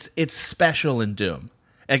 but it's special in Doom.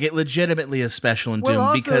 Like, it legitimately is special in Doom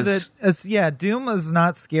also because... Doom is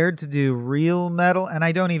not scared to do real metal, and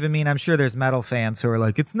I don't even mean, I'm sure there's metal fans who are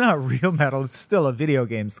like, it's not real metal, it's still a video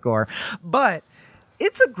game score. But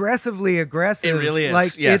it's aggressively aggressive. It really is,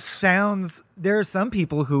 Like, yes. it sounds... There are some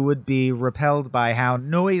people who would be repelled by how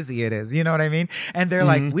noisy it is. You know what I mean? And they're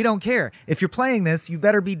like, we don't care. If you're playing this, you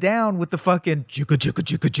better be down with the fucking chicka chicka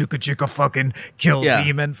chicka chicka chicka fucking kill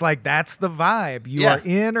demons. Like, that's the vibe. You are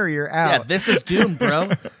in or you're out. Yeah, this is Doom,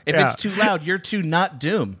 bro. If it's too loud, you're too not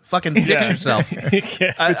Doom. Fucking fix yourself. If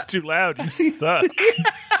it's too loud, you suck.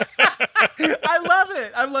 I love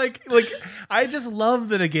it. I'm like I just love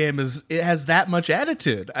that a game has that much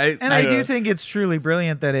attitude. I do think it's truly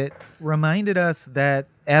brilliant that it reminded us that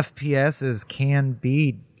FPSs can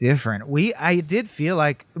be different. I did feel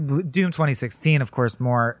like Doom 2016, of course,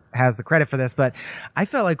 more has the credit for this, but I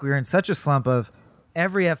felt like we were in such a slump of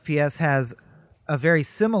every FPS has a very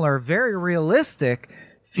similar, very realistic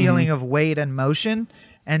feeling of weight and motion,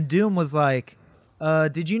 and Doom was like,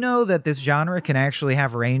 did you know that this genre can actually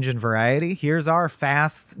have range and variety? Here's our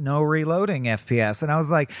fast, no reloading FPS. And I was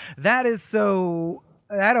like, that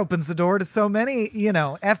opens the door to so many,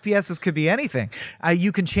 FPSs could be anything.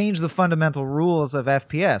 You can change the fundamental rules of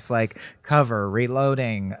FPS, like cover,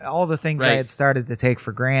 reloading, all the things I had started to take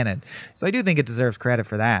for granted. So I do think it deserves credit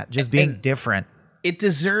for that, just being different. It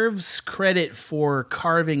deserves credit for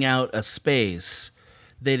carving out a space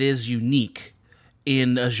that is unique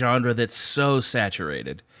in a genre that's so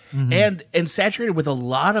saturated. And saturated with a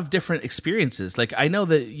lot of different experiences. Like, I know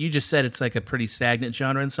that you just said it's like a pretty stagnant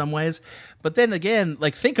genre in some ways, but then again,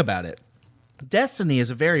 like, think about it. Destiny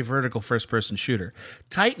is a very vertical first-person shooter.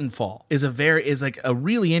 Titanfall is like a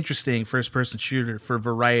really interesting first-person shooter for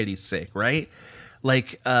variety's sake, right?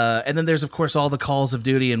 Like, and then there's, of course, all the Calls of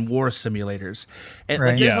Duty and war simulators. And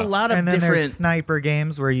like, there's a lot of and then different... there's sniper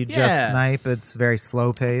games where you just snipe. It's very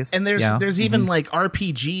slow-paced. And there's even, like,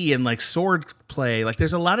 RPG and, like, sword play. Like,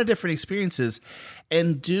 there's a lot of different experiences.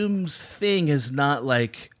 And Doom's thing is not,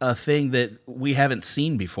 like, a thing that we haven't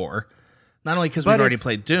seen before. Not only because we've already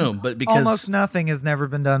played Doom, but because... Almost nothing has never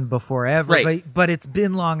been done before, ever. Right. But it's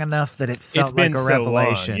been long enough that it felt like a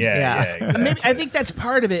revelation. Yeah, exactly. Maybe, I think that's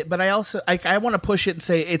part of it, but I also... I want to push it and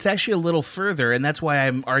say it's actually a little further, and that's why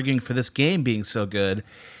I'm arguing for this game being so good,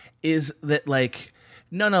 is that, like,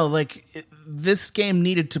 No, like this game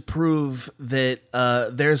needed to prove that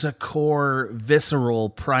there's a core, visceral,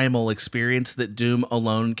 primal experience that Doom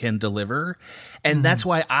alone can deliver. And that's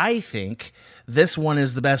why I think this one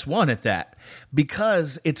is the best one at that,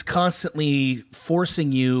 because it's constantly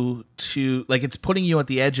forcing you to, like, it's putting you at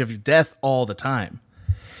the edge of your death all the time.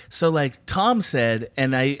 So like Tom said,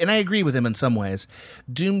 and I agree with him in some ways,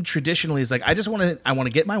 Doom traditionally is like, I want to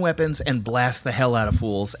get my weapons and blast the hell out of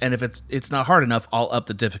fools, and if it's not hard enough, I'll up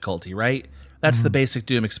the difficulty, right? That's the basic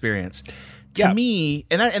Doom experience. To me,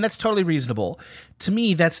 and that's totally reasonable. To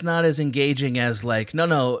me, that's not as engaging as like,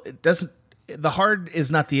 no, it doesn't. The hard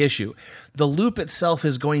is not the issue. The loop itself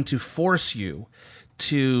is going to force you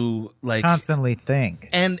to like constantly think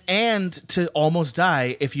and to almost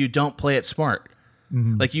die if you don't play it smart.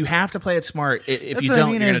 Like, you have to play it smart. If you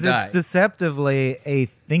don't, you're going to die. It's deceptively a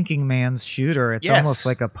thinking man's shooter. It's almost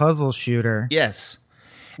like a puzzle shooter. Yes.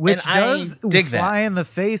 Which and does dig fly in the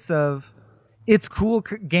face of its cool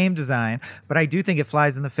game design, but I do think it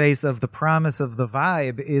flies in the face of the promise of the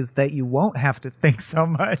vibe is that you won't have to think so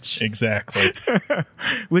much. Exactly.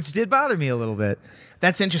 Which did bother me a little bit.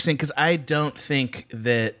 That's interesting, because I don't think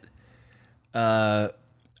that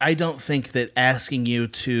asking you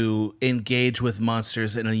to engage with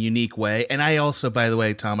monsters in a unique way, and I also, by the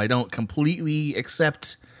way, Tom, I don't completely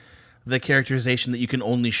accept the characterization that you can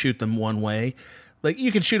only shoot them one way. Like,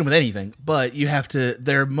 you can shoot them with anything, but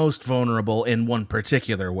they're most vulnerable in one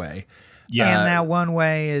particular way. Yes. And that one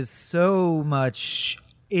way is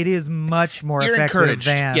it is much more you're effective encouraged.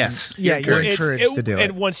 than... Yes. Yeah, you're encouraged to do it.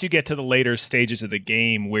 And once you get to the later stages of the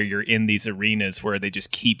game where you're in these arenas where they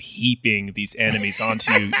just keep heaping these enemies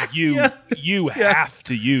onto you, you have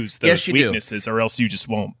to use those weaknesses or else you just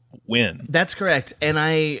won't win. That's correct. And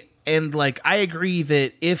I agree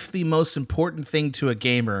that if the most important thing to a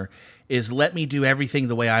gamer is let me do everything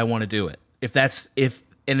the way I want to do it, if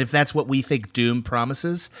that's what we think Doom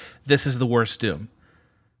promises, this is the worst Doom.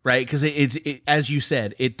 Right, because it, as you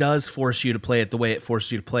said, it does force you to play it the way it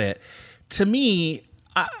forced you to play it. To me,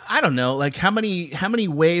 I don't know, like how many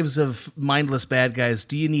waves of mindless bad guys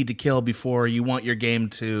do you need to kill before you want your game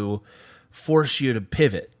to force you to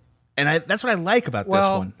pivot? And that's what I like about this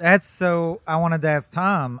one. I wanted to ask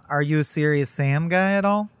Tom, are you a Serious Sam guy at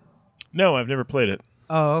all? No, I've never played it.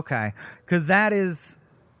 Oh, okay, because that is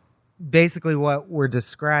basically what we're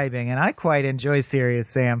describing, and I quite enjoy Serious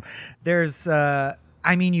Sam. There's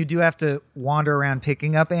you do have to wander around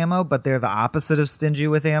picking up ammo, but they're the opposite of stingy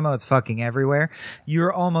with ammo. It's fucking everywhere.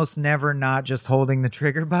 You're almost never not just holding the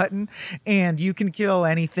trigger button, and you can kill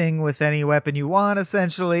anything with any weapon you want,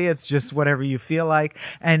 essentially. It's just whatever you feel like.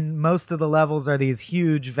 And most of the levels are these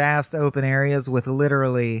huge, vast open areas with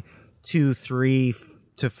literally 200, 300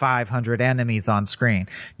 to 500 enemies on screen.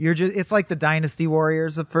 It's like the Dynasty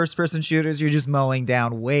Warriors of first-person shooters. You're just mowing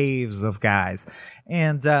down waves of guys.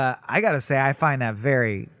 And I gotta say, I find that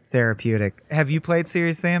very therapeutic. Have you played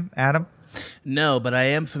Serious Sam, Adam? No, but I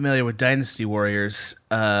am familiar with Dynasty Warriors,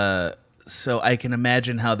 so I can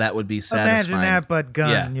imagine how that would be satisfying. Imagine that,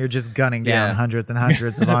 but you're just gunning down hundreds and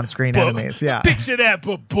hundreds of on-screen enemies. Yeah, picture that,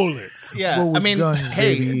 but bullets. Yeah, but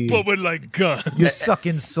guns, but with like guns. You're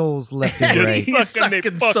sucking souls left and right. You're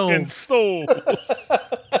sucking fucking souls.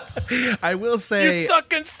 I will say, you're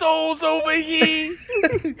sucking souls over here.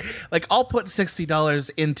 Like, I'll put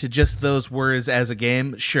 $60 into just those words as a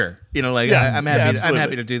game. Sure, I'm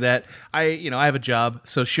happy to do that. I have a job,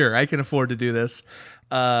 so sure, I can afford to do this.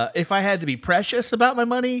 If I had to be precious about my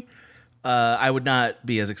money, I would not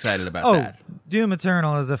be as excited about that. Doom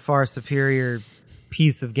Eternal is a far superior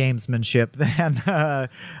piece of gamesmanship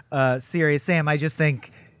than Serious Sam. I just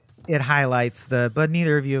think it highlights but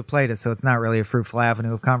neither of you have played it, so it's not really a fruitful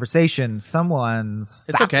avenue of conversation. Someone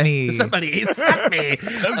stop me. Somebody stop me.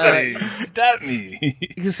 Somebody stop me.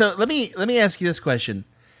 So let me ask you this question.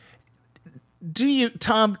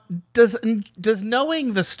 Tom, does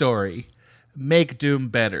knowing the story make Doom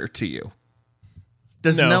better to you?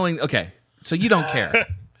 Okay, so you don't care.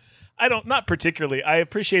 I don't, not particularly. I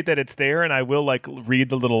appreciate that it's there, and I will like read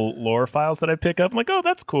the little lore files that I pick up. I'm like, oh,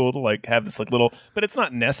 that's cool to like have this like little, but it's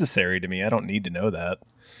not necessary to me. I don't need to know that.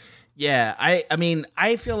 Yeah, I mean,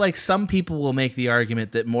 I feel like some people will make the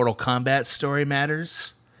argument that Mortal Kombat's story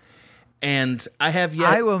matters, and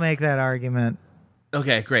I will make that argument.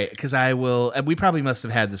 Okay, great, because I will. We probably must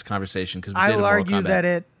have had this conversation because I will argue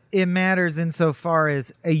that it matters insofar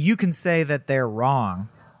as you can say that they're wrong,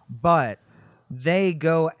 but they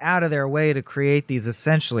go out of their way to create these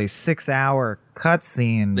essentially 6-hour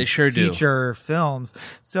cutscene feature films.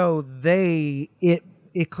 So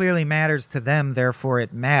it clearly matters to them, therefore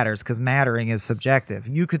it matters, because mattering is subjective.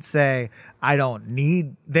 You could say,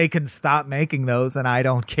 they can stop making those and I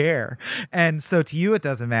don't care. And so to you, it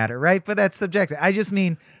doesn't matter, right? But that's subjective. I just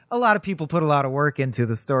mean a lot of people put a lot of work into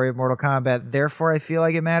the story of Mortal Kombat, therefore I feel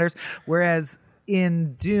like it matters. Whereas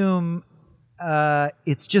in Doom,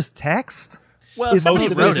 it's just text. Well,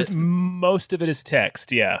 most of it is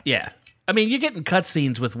text, yeah. Yeah. I mean, you're getting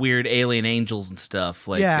cutscenes with weird alien angels and stuff,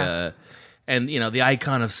 like, and the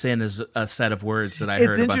icon of sin is a set of words that I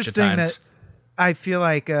heard a bunch of times. That I feel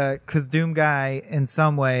like, because Doom Guy in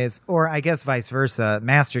some ways, or I guess vice versa,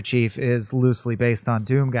 Master Chief is loosely based on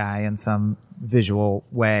Doom Guy in some visual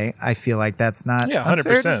way. I feel like that's not 100%.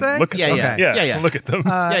 Unfair to say? Look at them. Yeah. Look at them.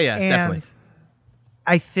 Definitely.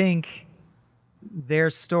 I think their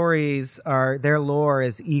their lore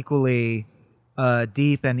is equally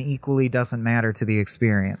deep and equally doesn't matter to the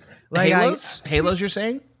experience. Like Halos, you're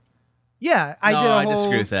saying? Yeah, I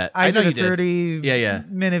disagree with that. I did a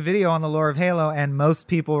 30-minute video on the lore of Halo, and most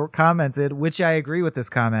people commented, which I agree with this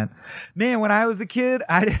comment. Man, when I was a kid,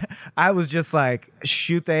 I was just like,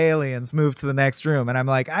 shoot the aliens, move to the next room. And I'm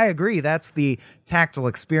like, I agree. That's the tactile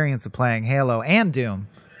experience of playing Halo and Doom.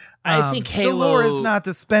 I think Halo... The lore is not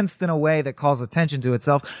dispensed in a way that calls attention to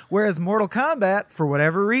itself, whereas Mortal Kombat, for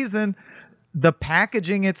whatever reason, the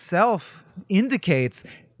packaging itself indicates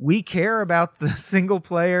we care about the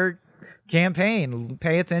single-player campaign.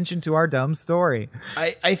 Pay attention to our dumb story.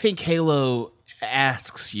 I think Halo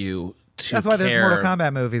asks you to That's why care. there's Mortal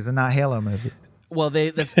Kombat movies and not Halo movies. Well,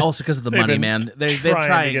 that's also because of the money, man. They're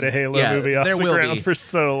trying to get a Halo movie off the ground for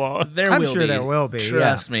so long. I'm sure there will be.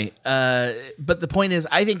 Trust me. But the point is,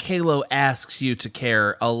 I think Halo asks you to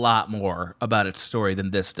care a lot more about its story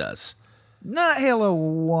than this does. Not Halo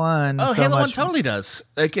 1. Oh, so Halo much. 1 totally does.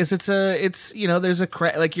 Like, there's a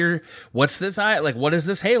what's this? What is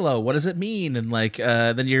this Halo? What does it mean? And like,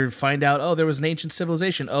 then you find out, oh, there was an ancient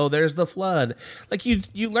civilization. Oh, there's the flood. Like,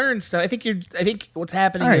 you learn stuff. I think what's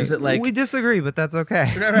happening is that, like, we disagree, but that's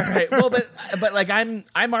okay. Right. Well, but like,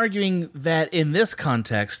 I'm arguing that in this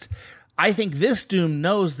context, I think this Doom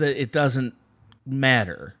knows that it doesn't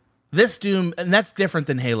matter. This Doom, and that's different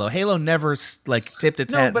than Halo. Halo never tipped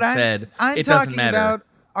its hat and said it doesn't matter. I'm talking about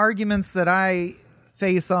arguments that I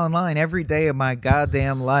face online every day of my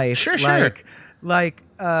goddamn life. Sure.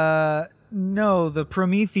 No, the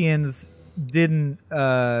Prometheans didn't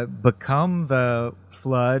become the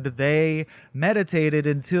flood. They meditated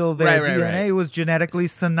until their DNA was genetically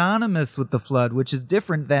synonymous with the flood, which is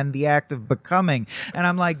different than the act of becoming. And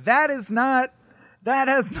I'm like, that has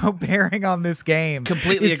no bearing on this game.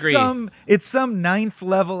 Completely agree. It's some ninth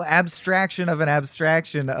level abstraction of an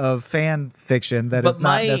abstraction of fan fiction that is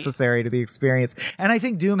not necessary to the experience. And I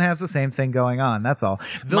think Doom has the same thing going on. That's all.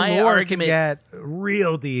 The lore can get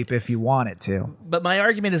real deep if you want it to. But my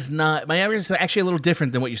argument is actually a little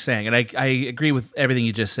different than what you're saying. And I agree with everything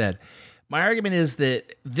you just said. My argument is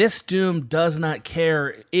that this Doom does not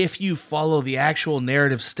care if you follow the actual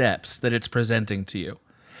narrative steps that it's presenting to you.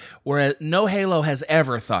 Whereas no Halo has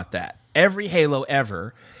ever thought that. Every Halo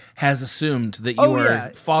ever has assumed that you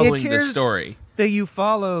are following this story. That you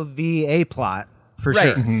follow the A-plot, for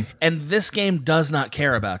sure. Mm-hmm. And this game does not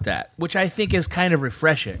care about that, which I think is kind of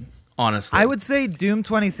refreshing, honestly. I would say Doom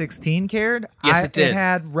 2016 cared. Yes, it did. It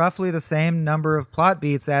had roughly the same number of plot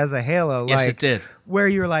beats as a Halo. Yes, it did. Where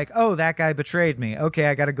you're like, oh, that guy betrayed me. Okay,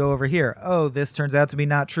 I got to go over here. Oh, this turns out to be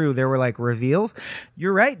not true. There were like reveals.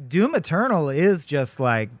 You're right. Doom Eternal is just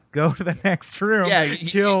like, go to the next room,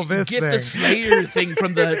 kill this thing. Get the Slayer thing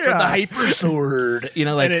from the Hyper Sword.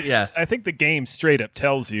 I think the game straight up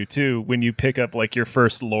tells you too when you pick up like your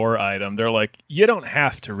first lore item. They're like, you don't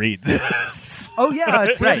have to read this. Oh yeah,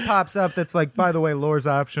 a tip pops up that's like, by the way, lore's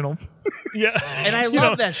optional. Yeah, and I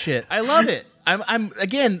love that shit. I love it. I'm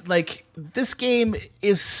again, like, this game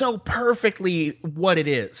is so perfectly what it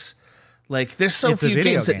is. Like, there's so few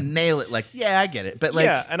games that nail it. Like, I get it, but like,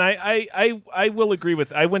 and I will agree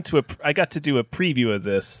with. I got to do a preview of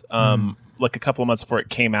this like a couple of months before it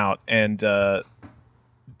came out, and do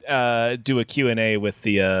a Q&A with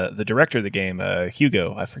the director of the game,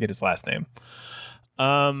 Hugo. I forget his last name.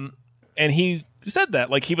 And he said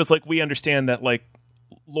that, like, he was like, we understand that, like,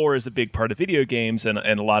 lore is a big part of video games, and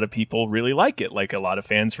a lot of people really like it. Like, a lot of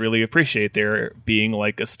fans really appreciate there being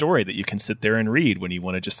like a story that you can sit there and read when you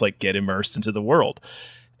want to just like get immersed into the world.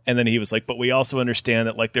 And then he was like, but we also understand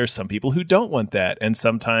that like there's some people who don't want that, and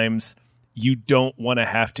sometimes you don't want to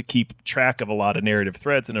have to keep track of a lot of narrative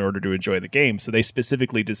threads in order to enjoy the game. So they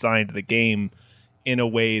specifically designed the game in a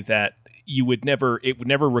way that it would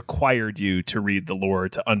never required you to read the lore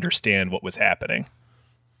to understand what was happening.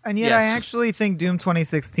 And yet I actually think Doom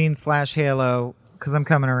 2016 / Halo because I'm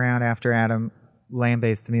coming around after Adam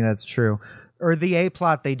Lambase, to me that's true. Or the A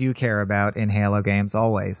plot they do care about in Halo games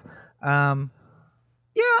always. Yeah,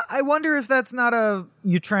 I wonder if that's not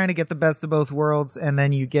you trying to get the best of both worlds and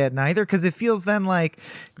then you get neither, because it feels then like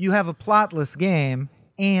you have a plotless game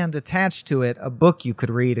and attached to it a book you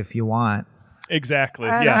could read if you want. Exactly.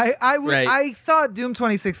 And yeah. I thought Doom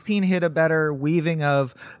 2016 hit a better weaving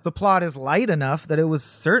of the plot is light enough that it was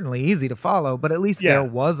certainly easy to follow, but at least there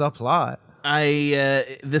was a plot.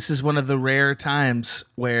 This is one of the rare times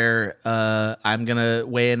where I'm gonna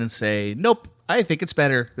weigh in and say, nope, I think it's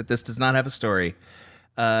better that this does not have a story.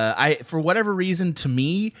 For whatever reason, to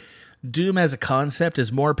me, Doom as a concept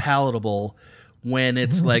is more palatable when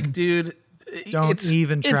it's like, dude, it's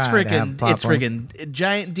friggin'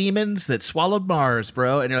 giant demons that swallowed Mars,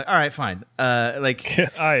 bro. And you're like, all right, fine. I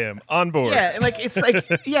am on board. Yeah,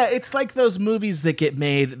 it's like those movies that get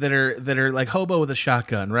made that are like Hobo with a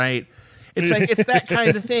Shotgun, right? It's like it's that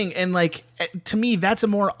kind of thing. And like to me, that's a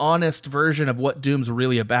more honest version of what Doom's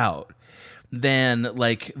really about than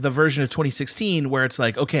like the version of 2016 where it's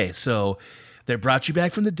like, okay, so they brought you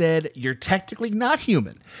back from the dead. You're technically not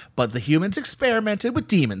human, but the humans experimented with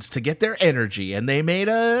demons to get their energy, and they made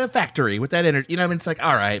a factory with that energy. You know what I mean? It's like,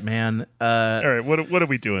 all right, man. All right, what are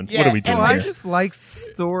we doing? Yeah, what are we doing? I just like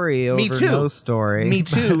story over no story. Me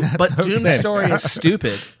too. But okay. Doom's story is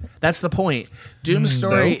stupid. That's the point. Doom's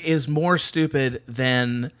story is more stupid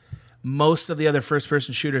than most of the other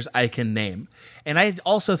first-person shooters I can name. And I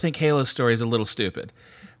also think Halo's story is a little stupid.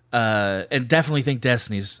 And definitely think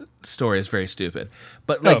Destiny's story is very stupid.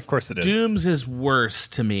 But like, of course it is. Doom's is worse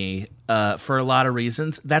to me for a lot of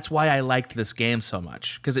reasons. That's why I liked this game so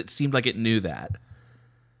much, because it seemed like it knew that.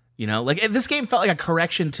 You know, like this game felt like a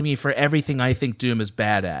correction to me for everything I think Doom is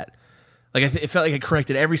bad at. Like it felt like it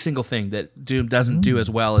corrected every single thing that Doom doesn't do as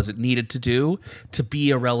well as it needed to do to be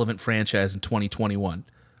a relevant franchise in 2021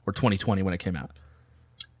 or 2020 when it came out.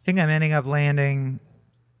 I think I'm ending up landing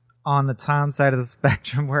on the Tom side of the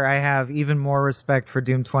spectrum where I have even more respect for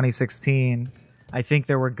Doom 2016. I think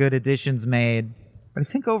there were good additions made, but I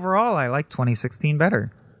think overall I like 2016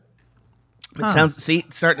 better. It's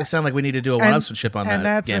starting to sound like we need to do a 1-upsmanship on that. And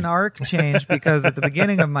that's an arc change, because at the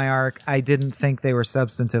beginning of my arc, I didn't think they were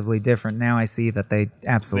substantively different. Now I see that they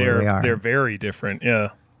absolutely are. They're very different, yeah.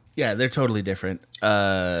 Yeah, they're totally different.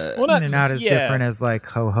 They're not as different as like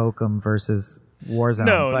Hohokam versus Warzone.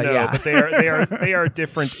 No, but they are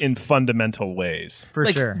different in fundamental ways. For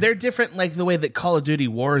like, sure. They're different like the way that Call of Duty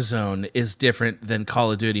Warzone is different than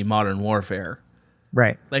Call of Duty Modern Warfare.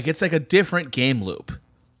 Right. Like it's like a different game loop.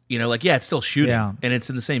 You know, like, yeah, it's still shooting and it's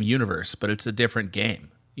in the same universe, but it's a different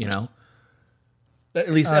game, you know?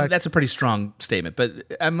 At least that's a pretty strong statement, but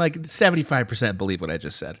I'm like 75% believe what I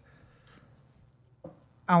just said.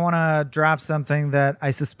 I want to drop something that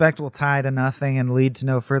I suspect will tie to nothing and lead to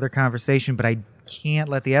no further conversation, but I can't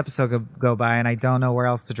let the episode go by, and I don't know where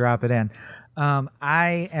else to drop it in.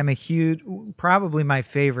 I am probably my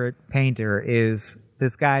favorite painter is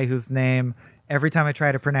this guy whose name, every time I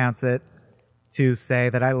try to pronounce it, to say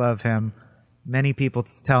that I love him, many people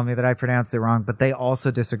tell me that I pronounced it wrong, but they also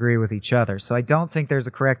disagree with each other. So I don't think there's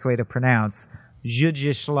a correct way to pronounce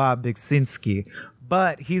Zdzisław Beksinski.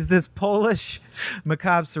 But he's this Polish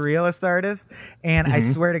macabre surrealist artist, and I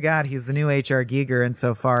swear to God, he's the new H.R. Giger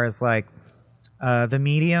insofar as like The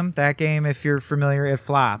Medium, that game, if you're familiar, it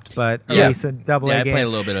flopped, but a recent AA game. I played a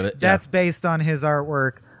little bit of it. That's based on his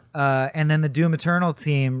artwork. And then the Doom Eternal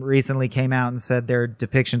team recently came out and said their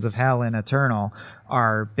depictions of hell in Eternal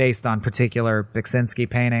are based on particular Beksinski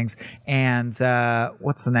paintings. And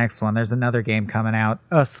what's the next one? There's another game coming out,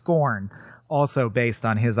 Scorn, also based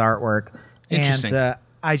on his artwork. Interesting. And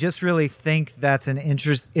I just really think it's an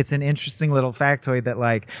interesting little factoid that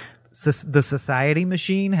like the Society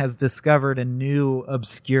Machine has discovered a new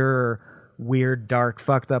obscure, weird, dark,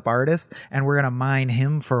 fucked up artist, and we're gonna mine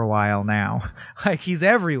him for a while now. Like he's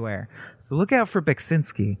everywhere. So look out for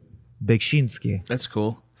Beksinski. That's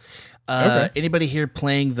cool. Okay. Anybody here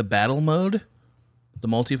playing the battle mode? The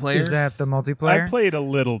multiplayer? Is that the multiplayer? I played a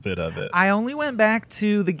little bit of it. I only went back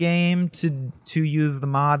to the game to use the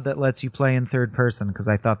mod that lets you play in third person because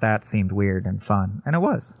I thought that seemed weird and fun, and it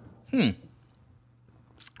was.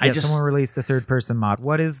 Someone released a third person mod.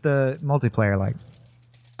 What is the multiplayer like?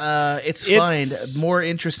 It's fine. More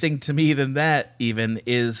interesting to me than that even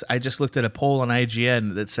is I just looked at a poll on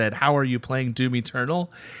IGN that said, how are you playing Doom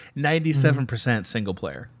Eternal? 97% single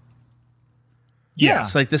player. Yeah.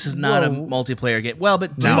 It's like this is not a multiplayer game. Well,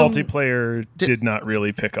 but Doom... multiplayer did not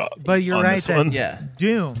really pick up. But you're right that yeah.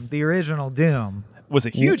 Doom, the original Doom, was a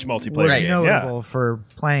huge multiplayer was game. notable for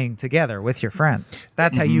playing together with your friends.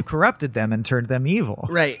 That's how you corrupted them and turned them evil.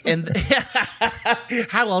 Right. And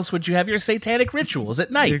how else would you have your satanic rituals at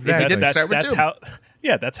night Exactly. if you didn't start with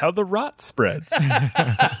Doom? That's how the rot spreads.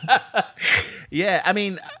 Yeah, I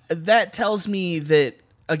mean, that tells me that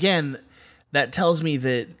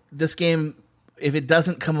this game, if it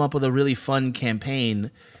doesn't come up with a really fun campaign,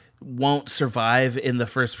 won't survive in the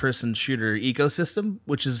first-person shooter ecosystem,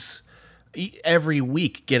 which is every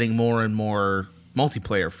week getting more and more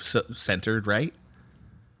multiplayer centered, right?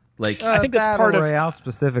 Like, I think that's Battle part of Royale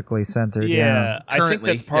specifically centered. I think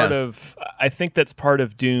that's part of. I think that's part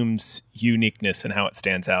of Doom's uniqueness and how it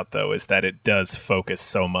stands out, though, is that it does focus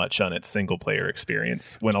so much on its single player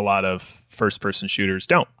experience when a lot of first person shooters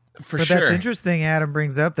don't. But that's interesting. Adam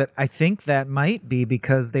brings up that I think that might be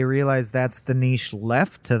because they realize that's the niche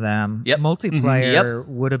left to them. Yep. Multiplayer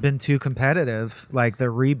would have been too competitive. Like the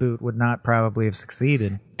reboot would not probably have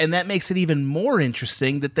succeeded. And that makes it even more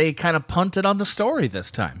interesting that they kind of punted on the story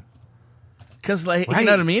this time. Because, like, you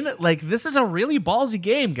know what I mean? Like, this is a really ballsy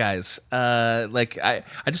game, guys. Like, I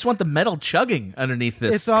just want the metal chugging underneath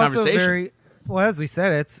this conversation. Also very, well, as we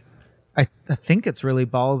said, I think it's really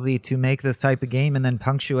ballsy to make this type of game and then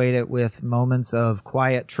punctuate it with moments of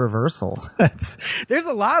quiet traversal. There's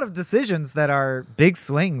a lot of decisions that are big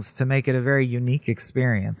swings to make it a very unique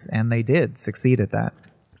experience, and they did succeed at that.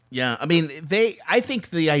 Yeah, I mean, I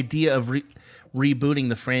think the idea of rebooting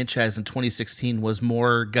the franchise in 2016 was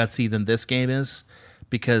more gutsy than this game is,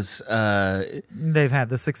 because they've had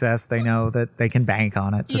the success. They know that they can bank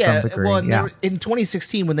on it to some degree. Well, in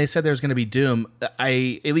 2016, when they said there was going to be Doom,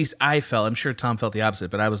 at least I felt, I'm sure Tom felt the opposite,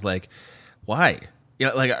 but I was like, why? You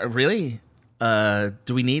know, like, really?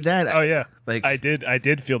 Do we need that? Oh yeah, like I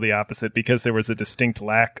did feel the opposite because there was a distinct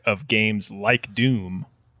lack of games like Doom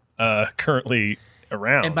currently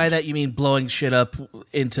around. And by that you mean blowing shit up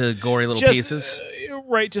into gory little pieces?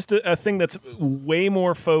 Right, just a thing that's way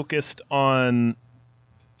more focused on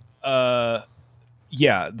the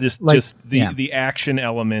action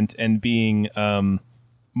element and being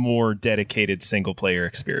more dedicated single player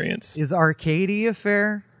experience. Is arcadey a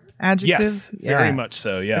fair adjective? Yes, very much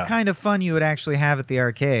so, yeah. The kind of fun you would actually have at the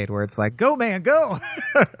arcade where it's like, go man, go.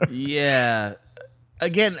 Yeah.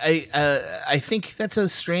 Again, I think that's a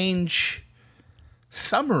strange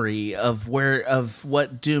summary of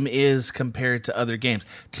what Doom is compared to other games.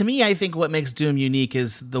 To me, I think what makes Doom unique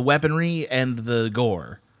is the weaponry and the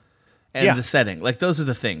gore and the setting. Like, those are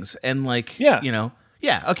the things. And like, okay.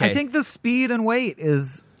 I think the speed and weight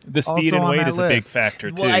is the speed and weight is a big factor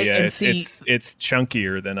too. Well, it's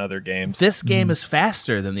chunkier than other games. This game is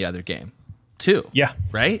faster than the other game too. Yeah.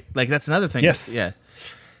 Right? Like, that's another thing. Yes. Yeah.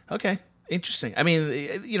 Okay. Interesting. I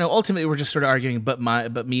mean, ultimately we're just sort of arguing, but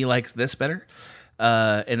me likes this better.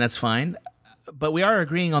 And that's fine. But we are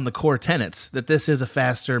agreeing on the core tenets that this is a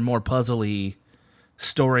faster, more puzzly,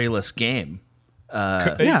 storyless game.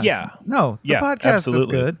 No, the podcast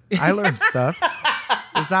absolutely. is good. I learned stuff.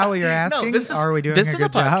 Is that what you're asking? No, are we doing this a is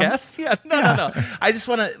good a podcast? job? Yeah. No. I just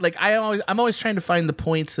want to, like, I'm always trying to find the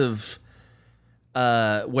points of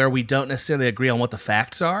where we don't necessarily agree on what the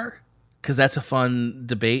facts are, because that's a fun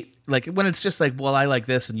debate. Like, when it's just like, well, I like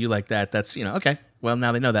this and you like that, that's, okay. Well,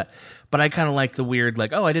 now they know that. But I kind of like the weird,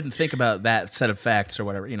 like, oh, I didn't think about that set of facts or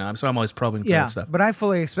whatever, so I'm always probing for that stuff. But I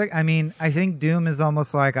fully expect, I think Doom is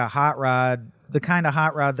almost like a hot rod, the kind of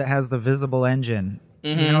hot rod that has the visible engine.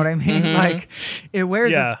 Mm-hmm. You know what I mean? Mm-hmm. Like, it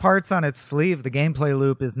wears its parts on its sleeve. The gameplay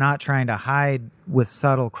loop is not trying to hide with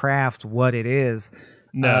subtle craft what it is.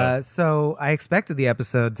 No. So I expected the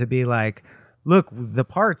episode to be like, look, the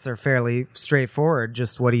parts are fairly straightforward.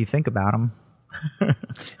 Just what do you think about them?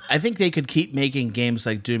 I think they could keep making games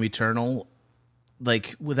like Doom Eternal,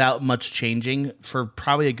 like, without much changing for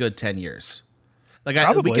probably a good 10 years. Like,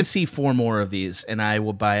 we could see 4 more of these, and I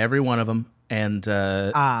will buy every one of them. And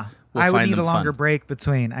I would need a longer break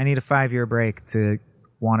between. I need a 5-year break to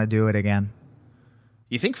want to do it again.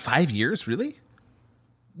 You think 5 years, really?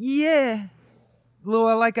 Yeah.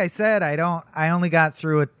 Well, like I said, I only got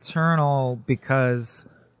through Eternal because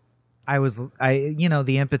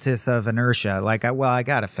the impetus of inertia. Like, I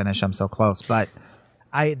got to finish. I'm so close. But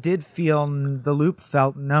I did feel the loop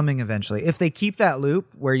felt numbing eventually. If they keep that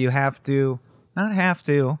loop where you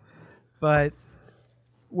but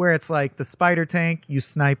where it's like the spider tank, you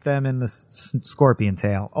snipe them in the scorpion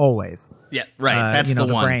tail, always. Yeah, right. That's the one.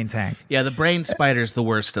 The brain tank. Yeah, the brain spider's the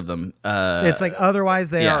worst of them. It's like, otherwise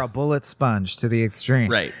they are a bullet sponge to the extreme.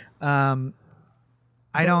 Right. I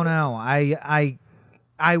don't know.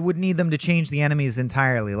 I would need them to change the enemies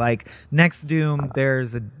entirely. Like, next Doom,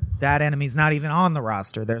 that enemy's not even on the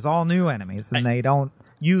roster. There's all new enemies, and they don't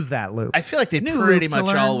use that loop. I feel like they pretty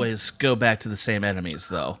much always go back to the same enemies,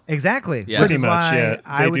 though. Exactly. Yeah. Pretty much, yeah.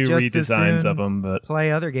 I would do just redesigns as soon of them, but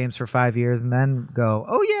play other games for 5 years and then go,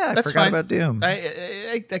 oh yeah, I forgot about Doom.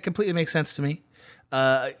 That completely makes sense to me.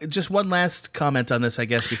 Just one last comment on this, I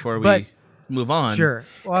guess, before we move on. Sure.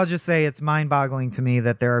 Well, I'll just say it's mind-boggling to me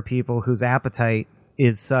that there are people whose appetite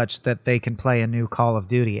is such that they can play a new Call of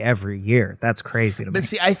Duty every year. That's crazy to me. But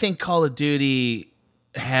see, I think Call of Duty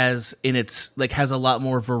has a lot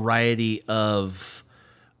more variety of,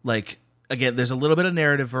 like, again, there's a little bit of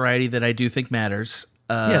narrative variety that I do think matters.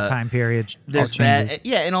 Time period. There's that,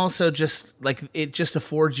 and also just like it just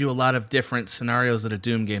affords you a lot of different scenarios that a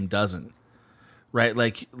Doom game doesn't. Right,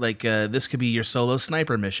 like this could be your solo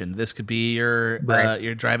sniper mission. This could be you're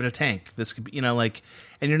driving a tank. This could be,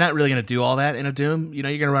 and you're not really going to do all that in a Doom. You're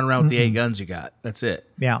going to run around with the 8 guns you got. That's it.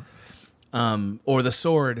 Yeah. Or the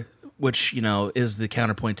sword, which is the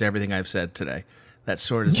counterpoint to everything I've said today. That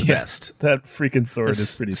sword is the best. That freaking sword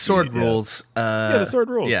is pretty sword sweet, rules. Yeah. The sword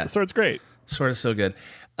rules. Yeah. The sword's great. Sword is so good.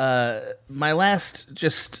 My last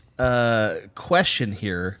question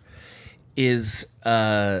here is.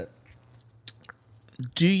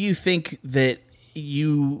 Do you think that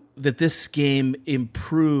this game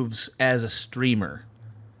improves as a streamer?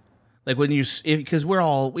 Like when because we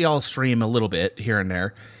all stream a little bit here and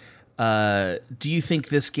there. Do you think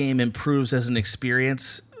this game improves as an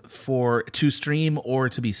experience to stream or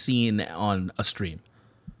to be seen on a stream?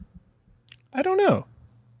 I don't know.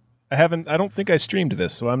 I don't think I streamed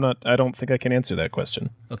this, so I don't think I can answer that question.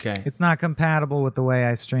 Okay. It's not compatible with the way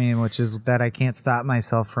I stream, which is that I can't stop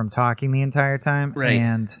myself from talking the entire time. Right.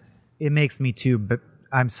 And it makes me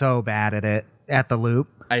I'm so bad at it, at the loop.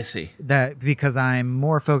 I see. That because I'm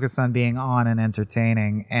more focused on being on and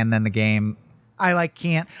entertaining, and then the game, I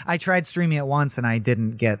tried streaming it once and I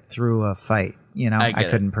didn't get through a fight. I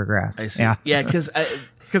couldn't progress. I see. Yeah, because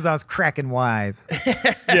I was cracking wives.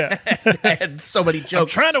 Yeah. I had so many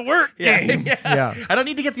jokes. I'm trying to work game. Yeah. I don't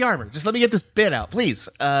need to get the armor. Just let me get this bit out, please.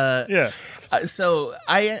 So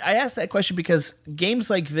I asked that question because games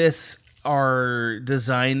like this are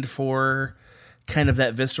designed for kind of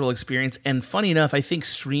that visceral experience. And funny enough, I think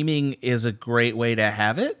streaming is a great way to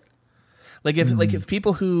have it. Like if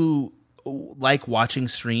people who like watching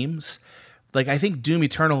streams, like I think Doom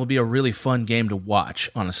Eternal will be a really fun game to watch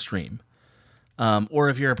on a stream. Or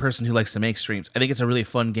if you're a person who likes to make streams, I think it's a really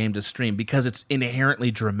fun game to stream because it's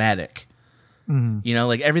inherently dramatic.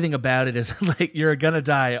 Like everything about it is like you're gonna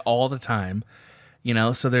die all the time.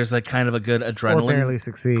 So there's like kind of a good adrenaline. Or barely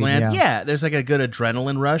succeed. Gland. Yeah, there's like a good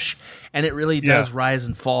adrenaline rush, and it really does rise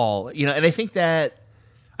and fall. And I think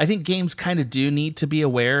games kind of do need to be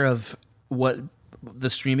aware of what the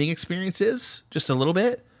streaming experience is, just a little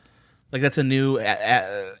bit. Like that's a new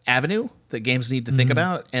avenue that games need to think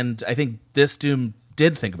about, and I think this Doom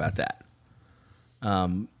did think about that.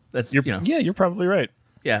 You're probably right.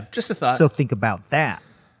 Yeah, just a thought. So think about that.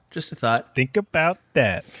 Just a thought. Think about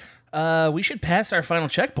that. We should pass our final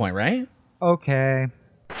checkpoint, right? Okay.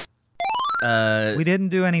 We didn't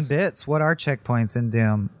do any bits. What are checkpoints in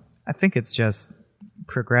Doom? I think it's just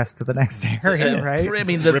progress to the next area, right? I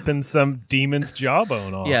mean, ripping some demon's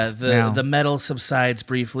jawbone off. Yeah, the metal subsides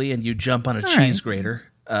briefly, and you jump on a cheese grater.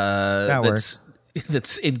 That works.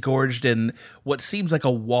 That's engorged in what seems like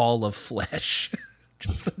a wall of flesh.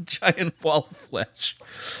 Just a giant wall of flesh.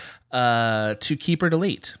 To keep or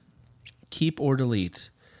delete. Keep or delete.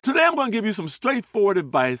 Today I'm going to give you some straightforward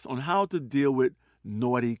advice on how to deal with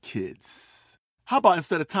naughty kids. How about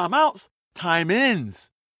instead of timeouts, time-ins?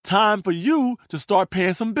 Time for you to start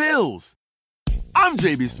paying some bills. I'm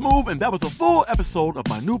JB Smooth, and that was a full episode of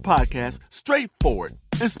my new podcast, Straightforward,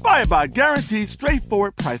 inspired by guaranteed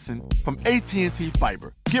straightforward pricing from AT&T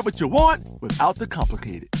Fiber. Get what you want without the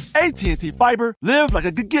complicated. AT&T Fiber, live like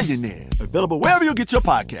a gigillionaire. Available wherever you get your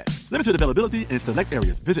podcasts. Limited availability in select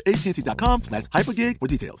areas. Visit AT&T.com/hypergig for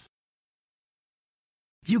details.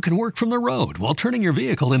 You can work from the road while turning your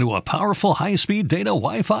vehicle into a powerful high-speed data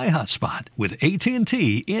Wi-Fi hotspot with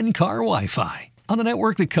AT&T in-car Wi-Fi. On the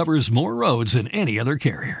network that covers more roads than any other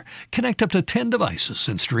carrier. Connect up to 10 devices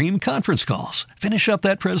and stream conference calls. Finish up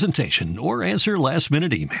that presentation or answer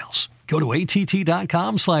last-minute emails. Go to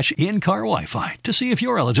att.com/in-car Wi-Fi to see if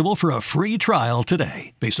you're eligible for a free trial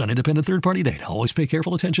today. Based on independent third-party data, always pay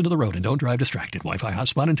careful attention to the road and don't drive distracted. Wi-Fi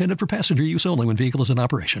hotspot intended for passenger use only when vehicle is in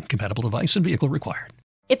operation. Compatible device and vehicle required.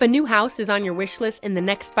 If a new house is on your wish list in the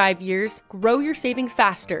next 5 years, grow your savings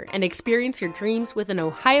faster and experience your dreams with an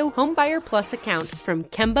Ohio Homebuyer Plus account from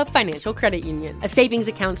Kemba Financial Credit Union. A savings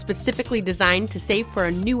account specifically designed to save for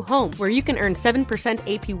a new home, where you can earn 7%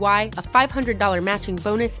 APY, a $500 matching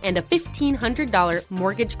bonus, and a $1,500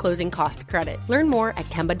 mortgage closing cost credit. Learn more at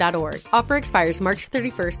Kemba.org. Offer expires March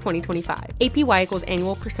 31st, 2025. APY equals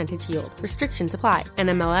annual percentage yield. Restrictions apply.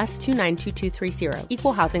 NMLS 292230.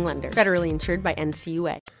 Equal housing lender. Federally insured by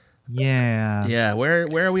NCUA. Yeah. Yeah. Where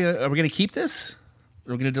are we? Are we going to keep this?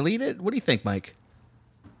 Are we going to delete it? What do you think, Mike?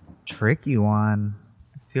 Tricky one.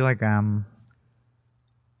 I feel like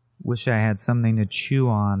wish I had something to chew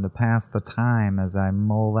on to pass the time as I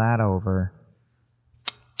mull that over.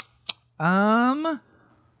 I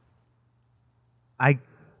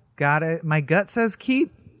got it. My gut says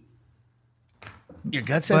keep. Your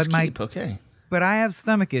gut says keep. Okay. But I have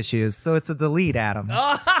stomach issues, so it's a delete, Adam.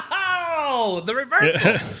 Oh, the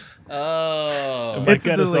reversal. Oh, my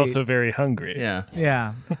gut is also very hungry. Yeah.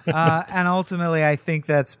 Yeah. And ultimately, I think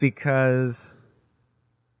that's because,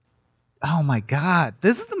 oh my God,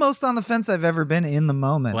 this is the most on the fence I've ever been in the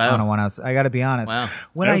moment. Wow. I got to be honest. Wow.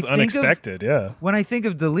 When that was unexpected, yeah. When I think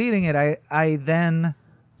of deleting it, I then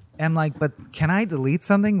am like, but can I delete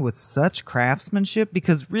something with such craftsmanship?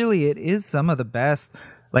 Because really, it is some of the best,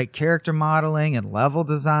 like, character modeling and level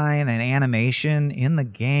design and animation in the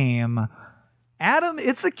game. Adam,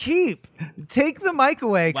 it's a keep. Take the mic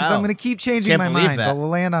away, because I'm going to keep changing my mind, but we'll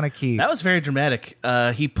land on a keep. That was very dramatic.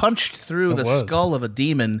 He punched through the skull of a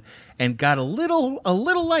demon and got a little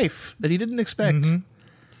life that he didn't expect. Mm-hmm.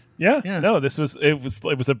 Yeah. No,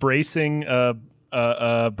 it was a bracing,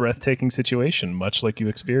 breathtaking situation, much like you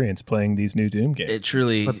experienced playing these new Doom games. It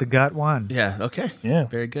truly. But the gut won. Yeah. Okay. Yeah.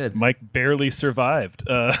 Very good. Mike barely survived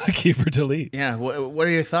keep or delete. Yeah. What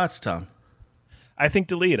are your thoughts, Tom? I think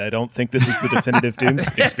delete. I don't think this is the definitive Doom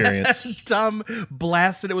experience. Tom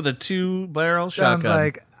blasted it with a 2-barrel shotgun. Sounds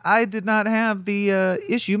like I did not have the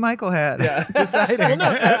issue Michael had. Yeah. Deciding. Well, no,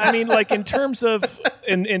 I mean, like in terms of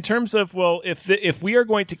well, if we are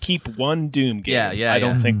going to keep one Doom game,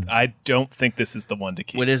 I don't think this is the one to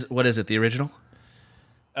keep. What is it? The original?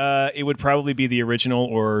 It would probably be the original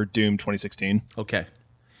or Doom 2016. Okay.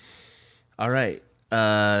 All right.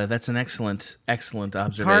 That's an excellent observation.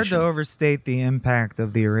 It's hard to overstate the impact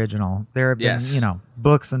of the original. There have been,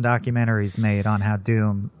 books and documentaries made on how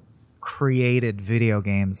Doom created video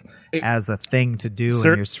games as a thing to do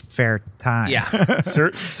in your spare time. Yeah.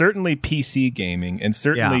 Certainly PC gaming and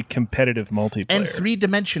certainly competitive multiplayer. And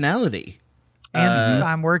three-dimensionality. And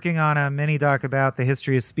I'm working on a mini doc about the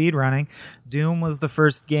history of speedrunning. Doom was the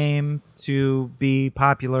first game to be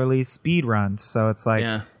popularly speedrun, so it's like...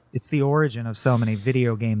 Yeah. It's the origin of so many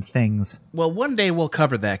video game things. Well, one day we'll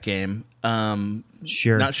cover that game.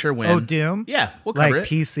 Sure. Not sure when. Oh, Doom? Yeah, we'll cover it. Like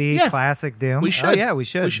PC, classic Doom? We should. Oh, yeah, we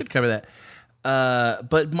should. We should cover that.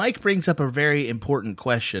 But Mike brings up a very important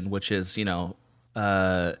question, which is,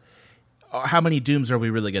 how many Dooms are we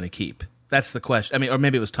really going to keep? That's the question. I mean, or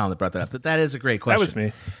maybe it was Tom that brought that up. That is a great question. That was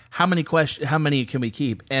me. How many can we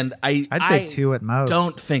keep? And I'd say 2 at most.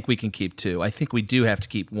 Don't think we can keep 2. I think we do have to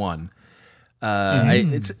keep 1.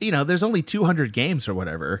 It's there's only 200 games or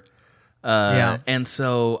whatever, and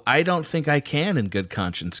so I don't think I can, in good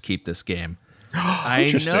conscience, keep this game.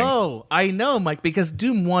 I know, Mike, because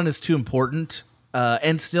Doom 1 is too important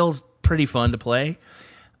and still pretty fun to play.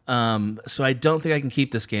 So I don't think I can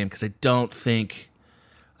keep this game because I don't think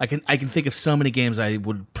I can think of so many games I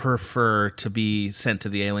would prefer to be sent to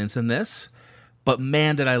the aliens than this. But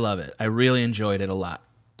man, did I love it! I really enjoyed it a lot.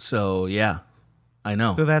 So yeah. I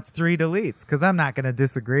know. So that's 3 deletes, because I'm not going to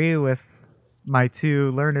disagree with my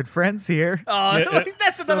 2 learned friends here. Oh,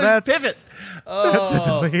 that's another pivot. Oh, that's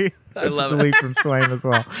a delete. That's a delete from Swain as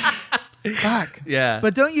well. Fuck. Yeah.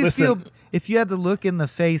 But don't you feel, if you had to look in the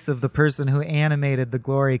face of the person who animated the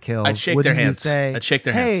glory kills, I'd shake their hands. I'd shake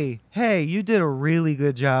their hands. Hey, you did a really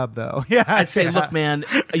good job, though. Yeah. I'd say, look, man,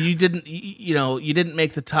 you didn't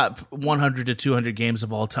make the top 100 to 200 games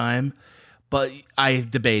of all time. But I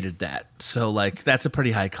debated that. So, that's a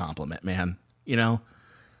pretty high compliment, man. Yeah.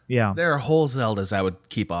 There are whole Zeldas I would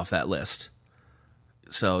keep off that list.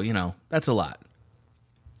 So, that's a lot.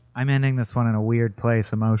 I'm ending this one in a weird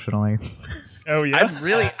place emotionally. Oh yeah,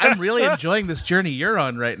 I'm really enjoying this journey you're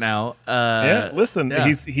on right now. Listen,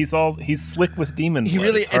 he's slick with demon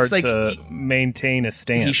blood. It's hard to maintain a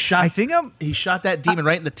stance. He shot that demon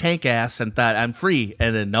right in the tank ass and thought, I'm free.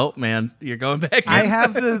 And then, nope, man, you're going back in. I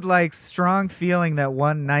have the strong feeling that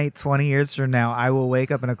one night 20 years from now I will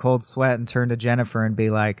wake up in a cold sweat and turn to Jennifer and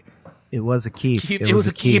be like, it was a keep. It was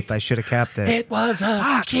a keep. I should have kept it. It was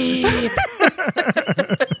a keep.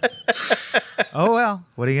 Oh, well.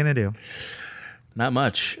 What are you going to do? Not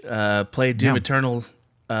much. Play Doom Eternal.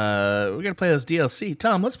 We're going to play those DLC.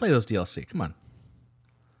 Tom, let's play those DLC. Come on.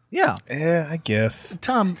 Yeah. Yeah, I guess.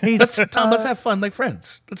 Tom, let's have fun like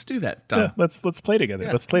friends. Let's do that, Tom. Let's play together.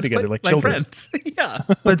 Yeah, Let's play together like children. Friends. Yeah.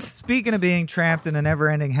 But speaking of being trapped in a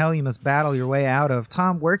never-ending hell you must battle your way out of,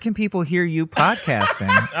 Tom, where can people hear you podcasting?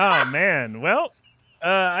 Oh, man. Well,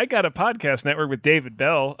 I got a podcast network with David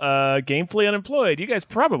Bell, Gamefully Unemployed. You guys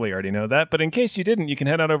probably already know that, but in case you didn't, you can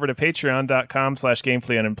head on over to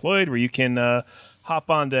patreon.com/gamefullyunemployed where you can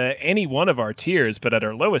hop onto any one of our tiers, but at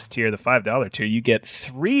our lowest tier, the $5 tier, you get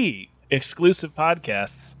 3 exclusive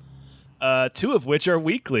podcasts, 2 of which are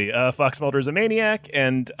weekly. Fox Mulder is a Maniac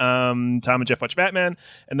and Tom and Jeff Watch Batman.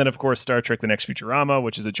 And then, of course, Star Trek The Next Futurama,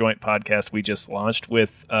 which is a joint podcast we just launched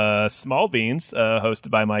with Small Beans,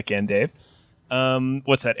 hosted by Mike and Dave.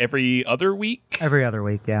 What's that, every other week? Every other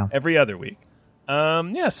week, yeah. Every other week.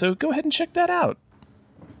 Yeah, so go ahead and check that out.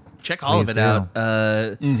 Check all of it out.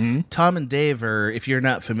 Tom and Dave are, if you're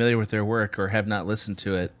not familiar with their work or have not listened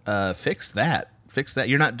to it, fix that. Fix that.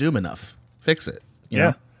 You're not Doom enough. Fix it. You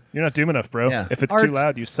know? You're not Doom enough, bro. Yeah. If it's too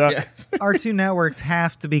loud, you suck. Yeah. Our 2 networks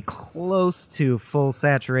have to be close to full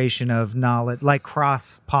saturation of knowledge, like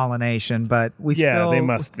cross-pollination, but we still... Yeah, they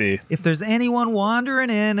must be. If there's anyone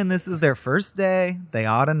wandering in and this is their first day, they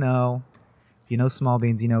ought to know. If you know Small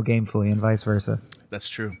Beans, you know Gamefully, and vice versa. That's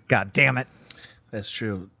true. God damn it. That's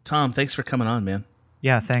true. Tom, thanks for coming on, man.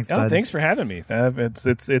 Yeah, thanks, bud. Thanks for having me.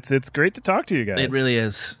 It's great to talk to you guys. It really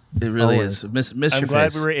is. It really is. Miss I'm your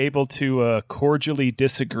glad face. we were able to cordially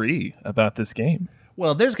disagree about this game.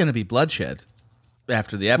 Well, there's going to be bloodshed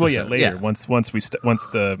after the episode. Well, yeah, later. Once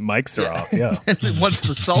the mics are off. Yeah. Once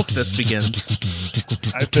the solstice begins.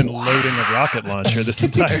 I've been loading a rocket launcher this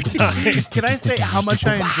entire time. Can I say how much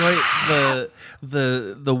I enjoy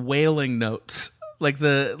the wailing notes?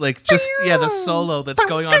 The solo that's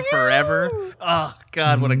going on forever. Oh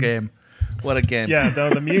God, what a game! What a game! Yeah,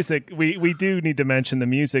 though the music we do need to mention the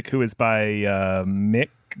music, who is by Mick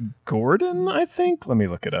Gordon, I think. Let me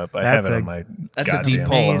look it up. I have it on my. That's a deep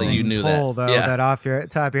pull that you knew pull, that. Though, that off your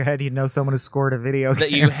top of your head, you know someone who scored a video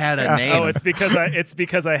that game. you had a name. Oh, it's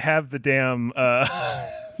because I have the damn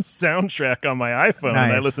soundtrack on my iPhone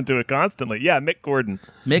and I listen to it constantly. Yeah, Mick Gordon.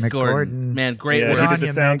 Mick Gordon, man, great work. He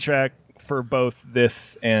did the soundtrack for both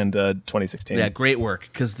this and 2016. Yeah, great work,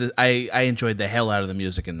 because I enjoyed the hell out of the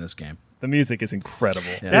music in this game. The music is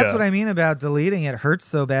incredible. Yeah. That's what I mean about deleting it hurts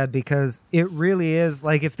so bad, because it really is,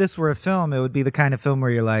 like, if this were a film, it would be the kind of film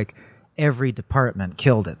where you're like, every department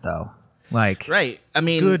killed it, though. Like, right. I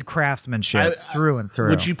mean, good craftsmanship through and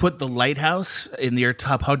through. Would you put The Lighthouse in your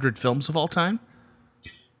top 100 films of all time?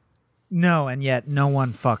 No, and yet no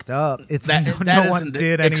one fucked up. It's that no one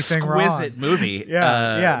did anything wrong. Exquisite movie. But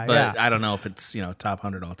I don't know if it's top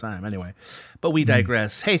 100 all time. Anyway, but we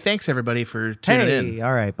digress. Hey, thanks everybody for tuning in.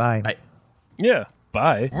 All right, bye. Bye. Yeah,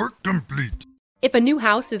 bye. Work complete. If a new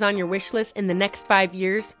house is on your wish list in the next 5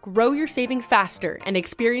 years, grow your savings faster and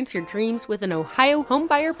experience your dreams with an Ohio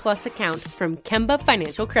Homebuyer Plus account from Kemba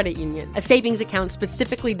Financial Credit Union. A savings account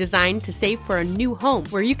specifically designed to save for a new home,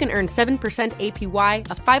 where you can earn 7% APY,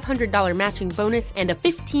 a $500 matching bonus, and a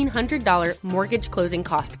 $1,500 mortgage closing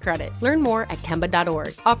cost credit. Learn more at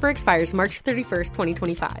Kemba.org. Offer expires March 31st,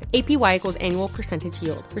 2025. APY equals annual percentage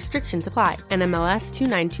yield. Restrictions apply. NMLS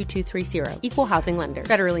 292230. Equal housing lender.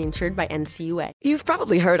 Federally insured by NCUA. You've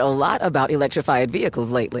probably heard a lot about electrified vehicles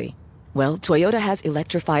lately. Well, Toyota has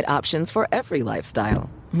electrified options for every lifestyle.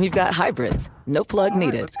 We've got hybrids, no plug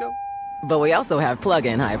needed. Let's go. But we also have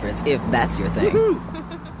plug-in hybrids, if that's your thing.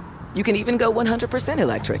 You can even go 100%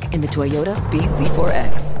 electric in the Toyota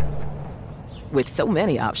BZ4X. With so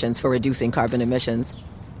many options for reducing carbon emissions,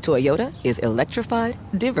 Toyota is electrified,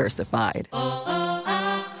 diversified.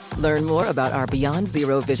 Learn more about our Beyond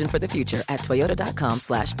Zero vision for the future at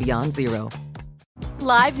toyota.com/Beyond Zero.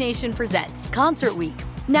 Live Nation presents Concert Week.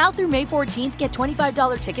 Now through May 14th, get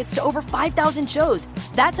 $25 tickets to over 5,000 shows.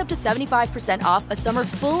 That's up to 75% off a summer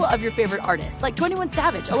full of your favorite artists like 21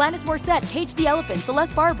 Savage, Alanis Morissette, Cage the Elephant,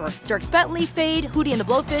 Celeste Barber, Dierks Bentley, Fade, Hootie and the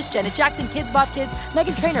Blowfish, Janet Jackson, Kids Bop Kids,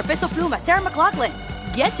 Meghan Trainor, Peso Pluma, Sarah McLachlan.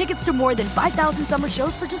 Get tickets to more than 5,000 summer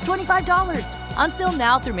shows for just $25. Until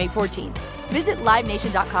now through May 14th. Visit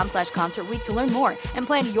LiveNation.com/Concert Week to learn more and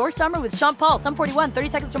plan your summer with Sean Paul, Sum 41, 30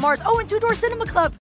 Seconds to Mars, and Two Door Cinema Club.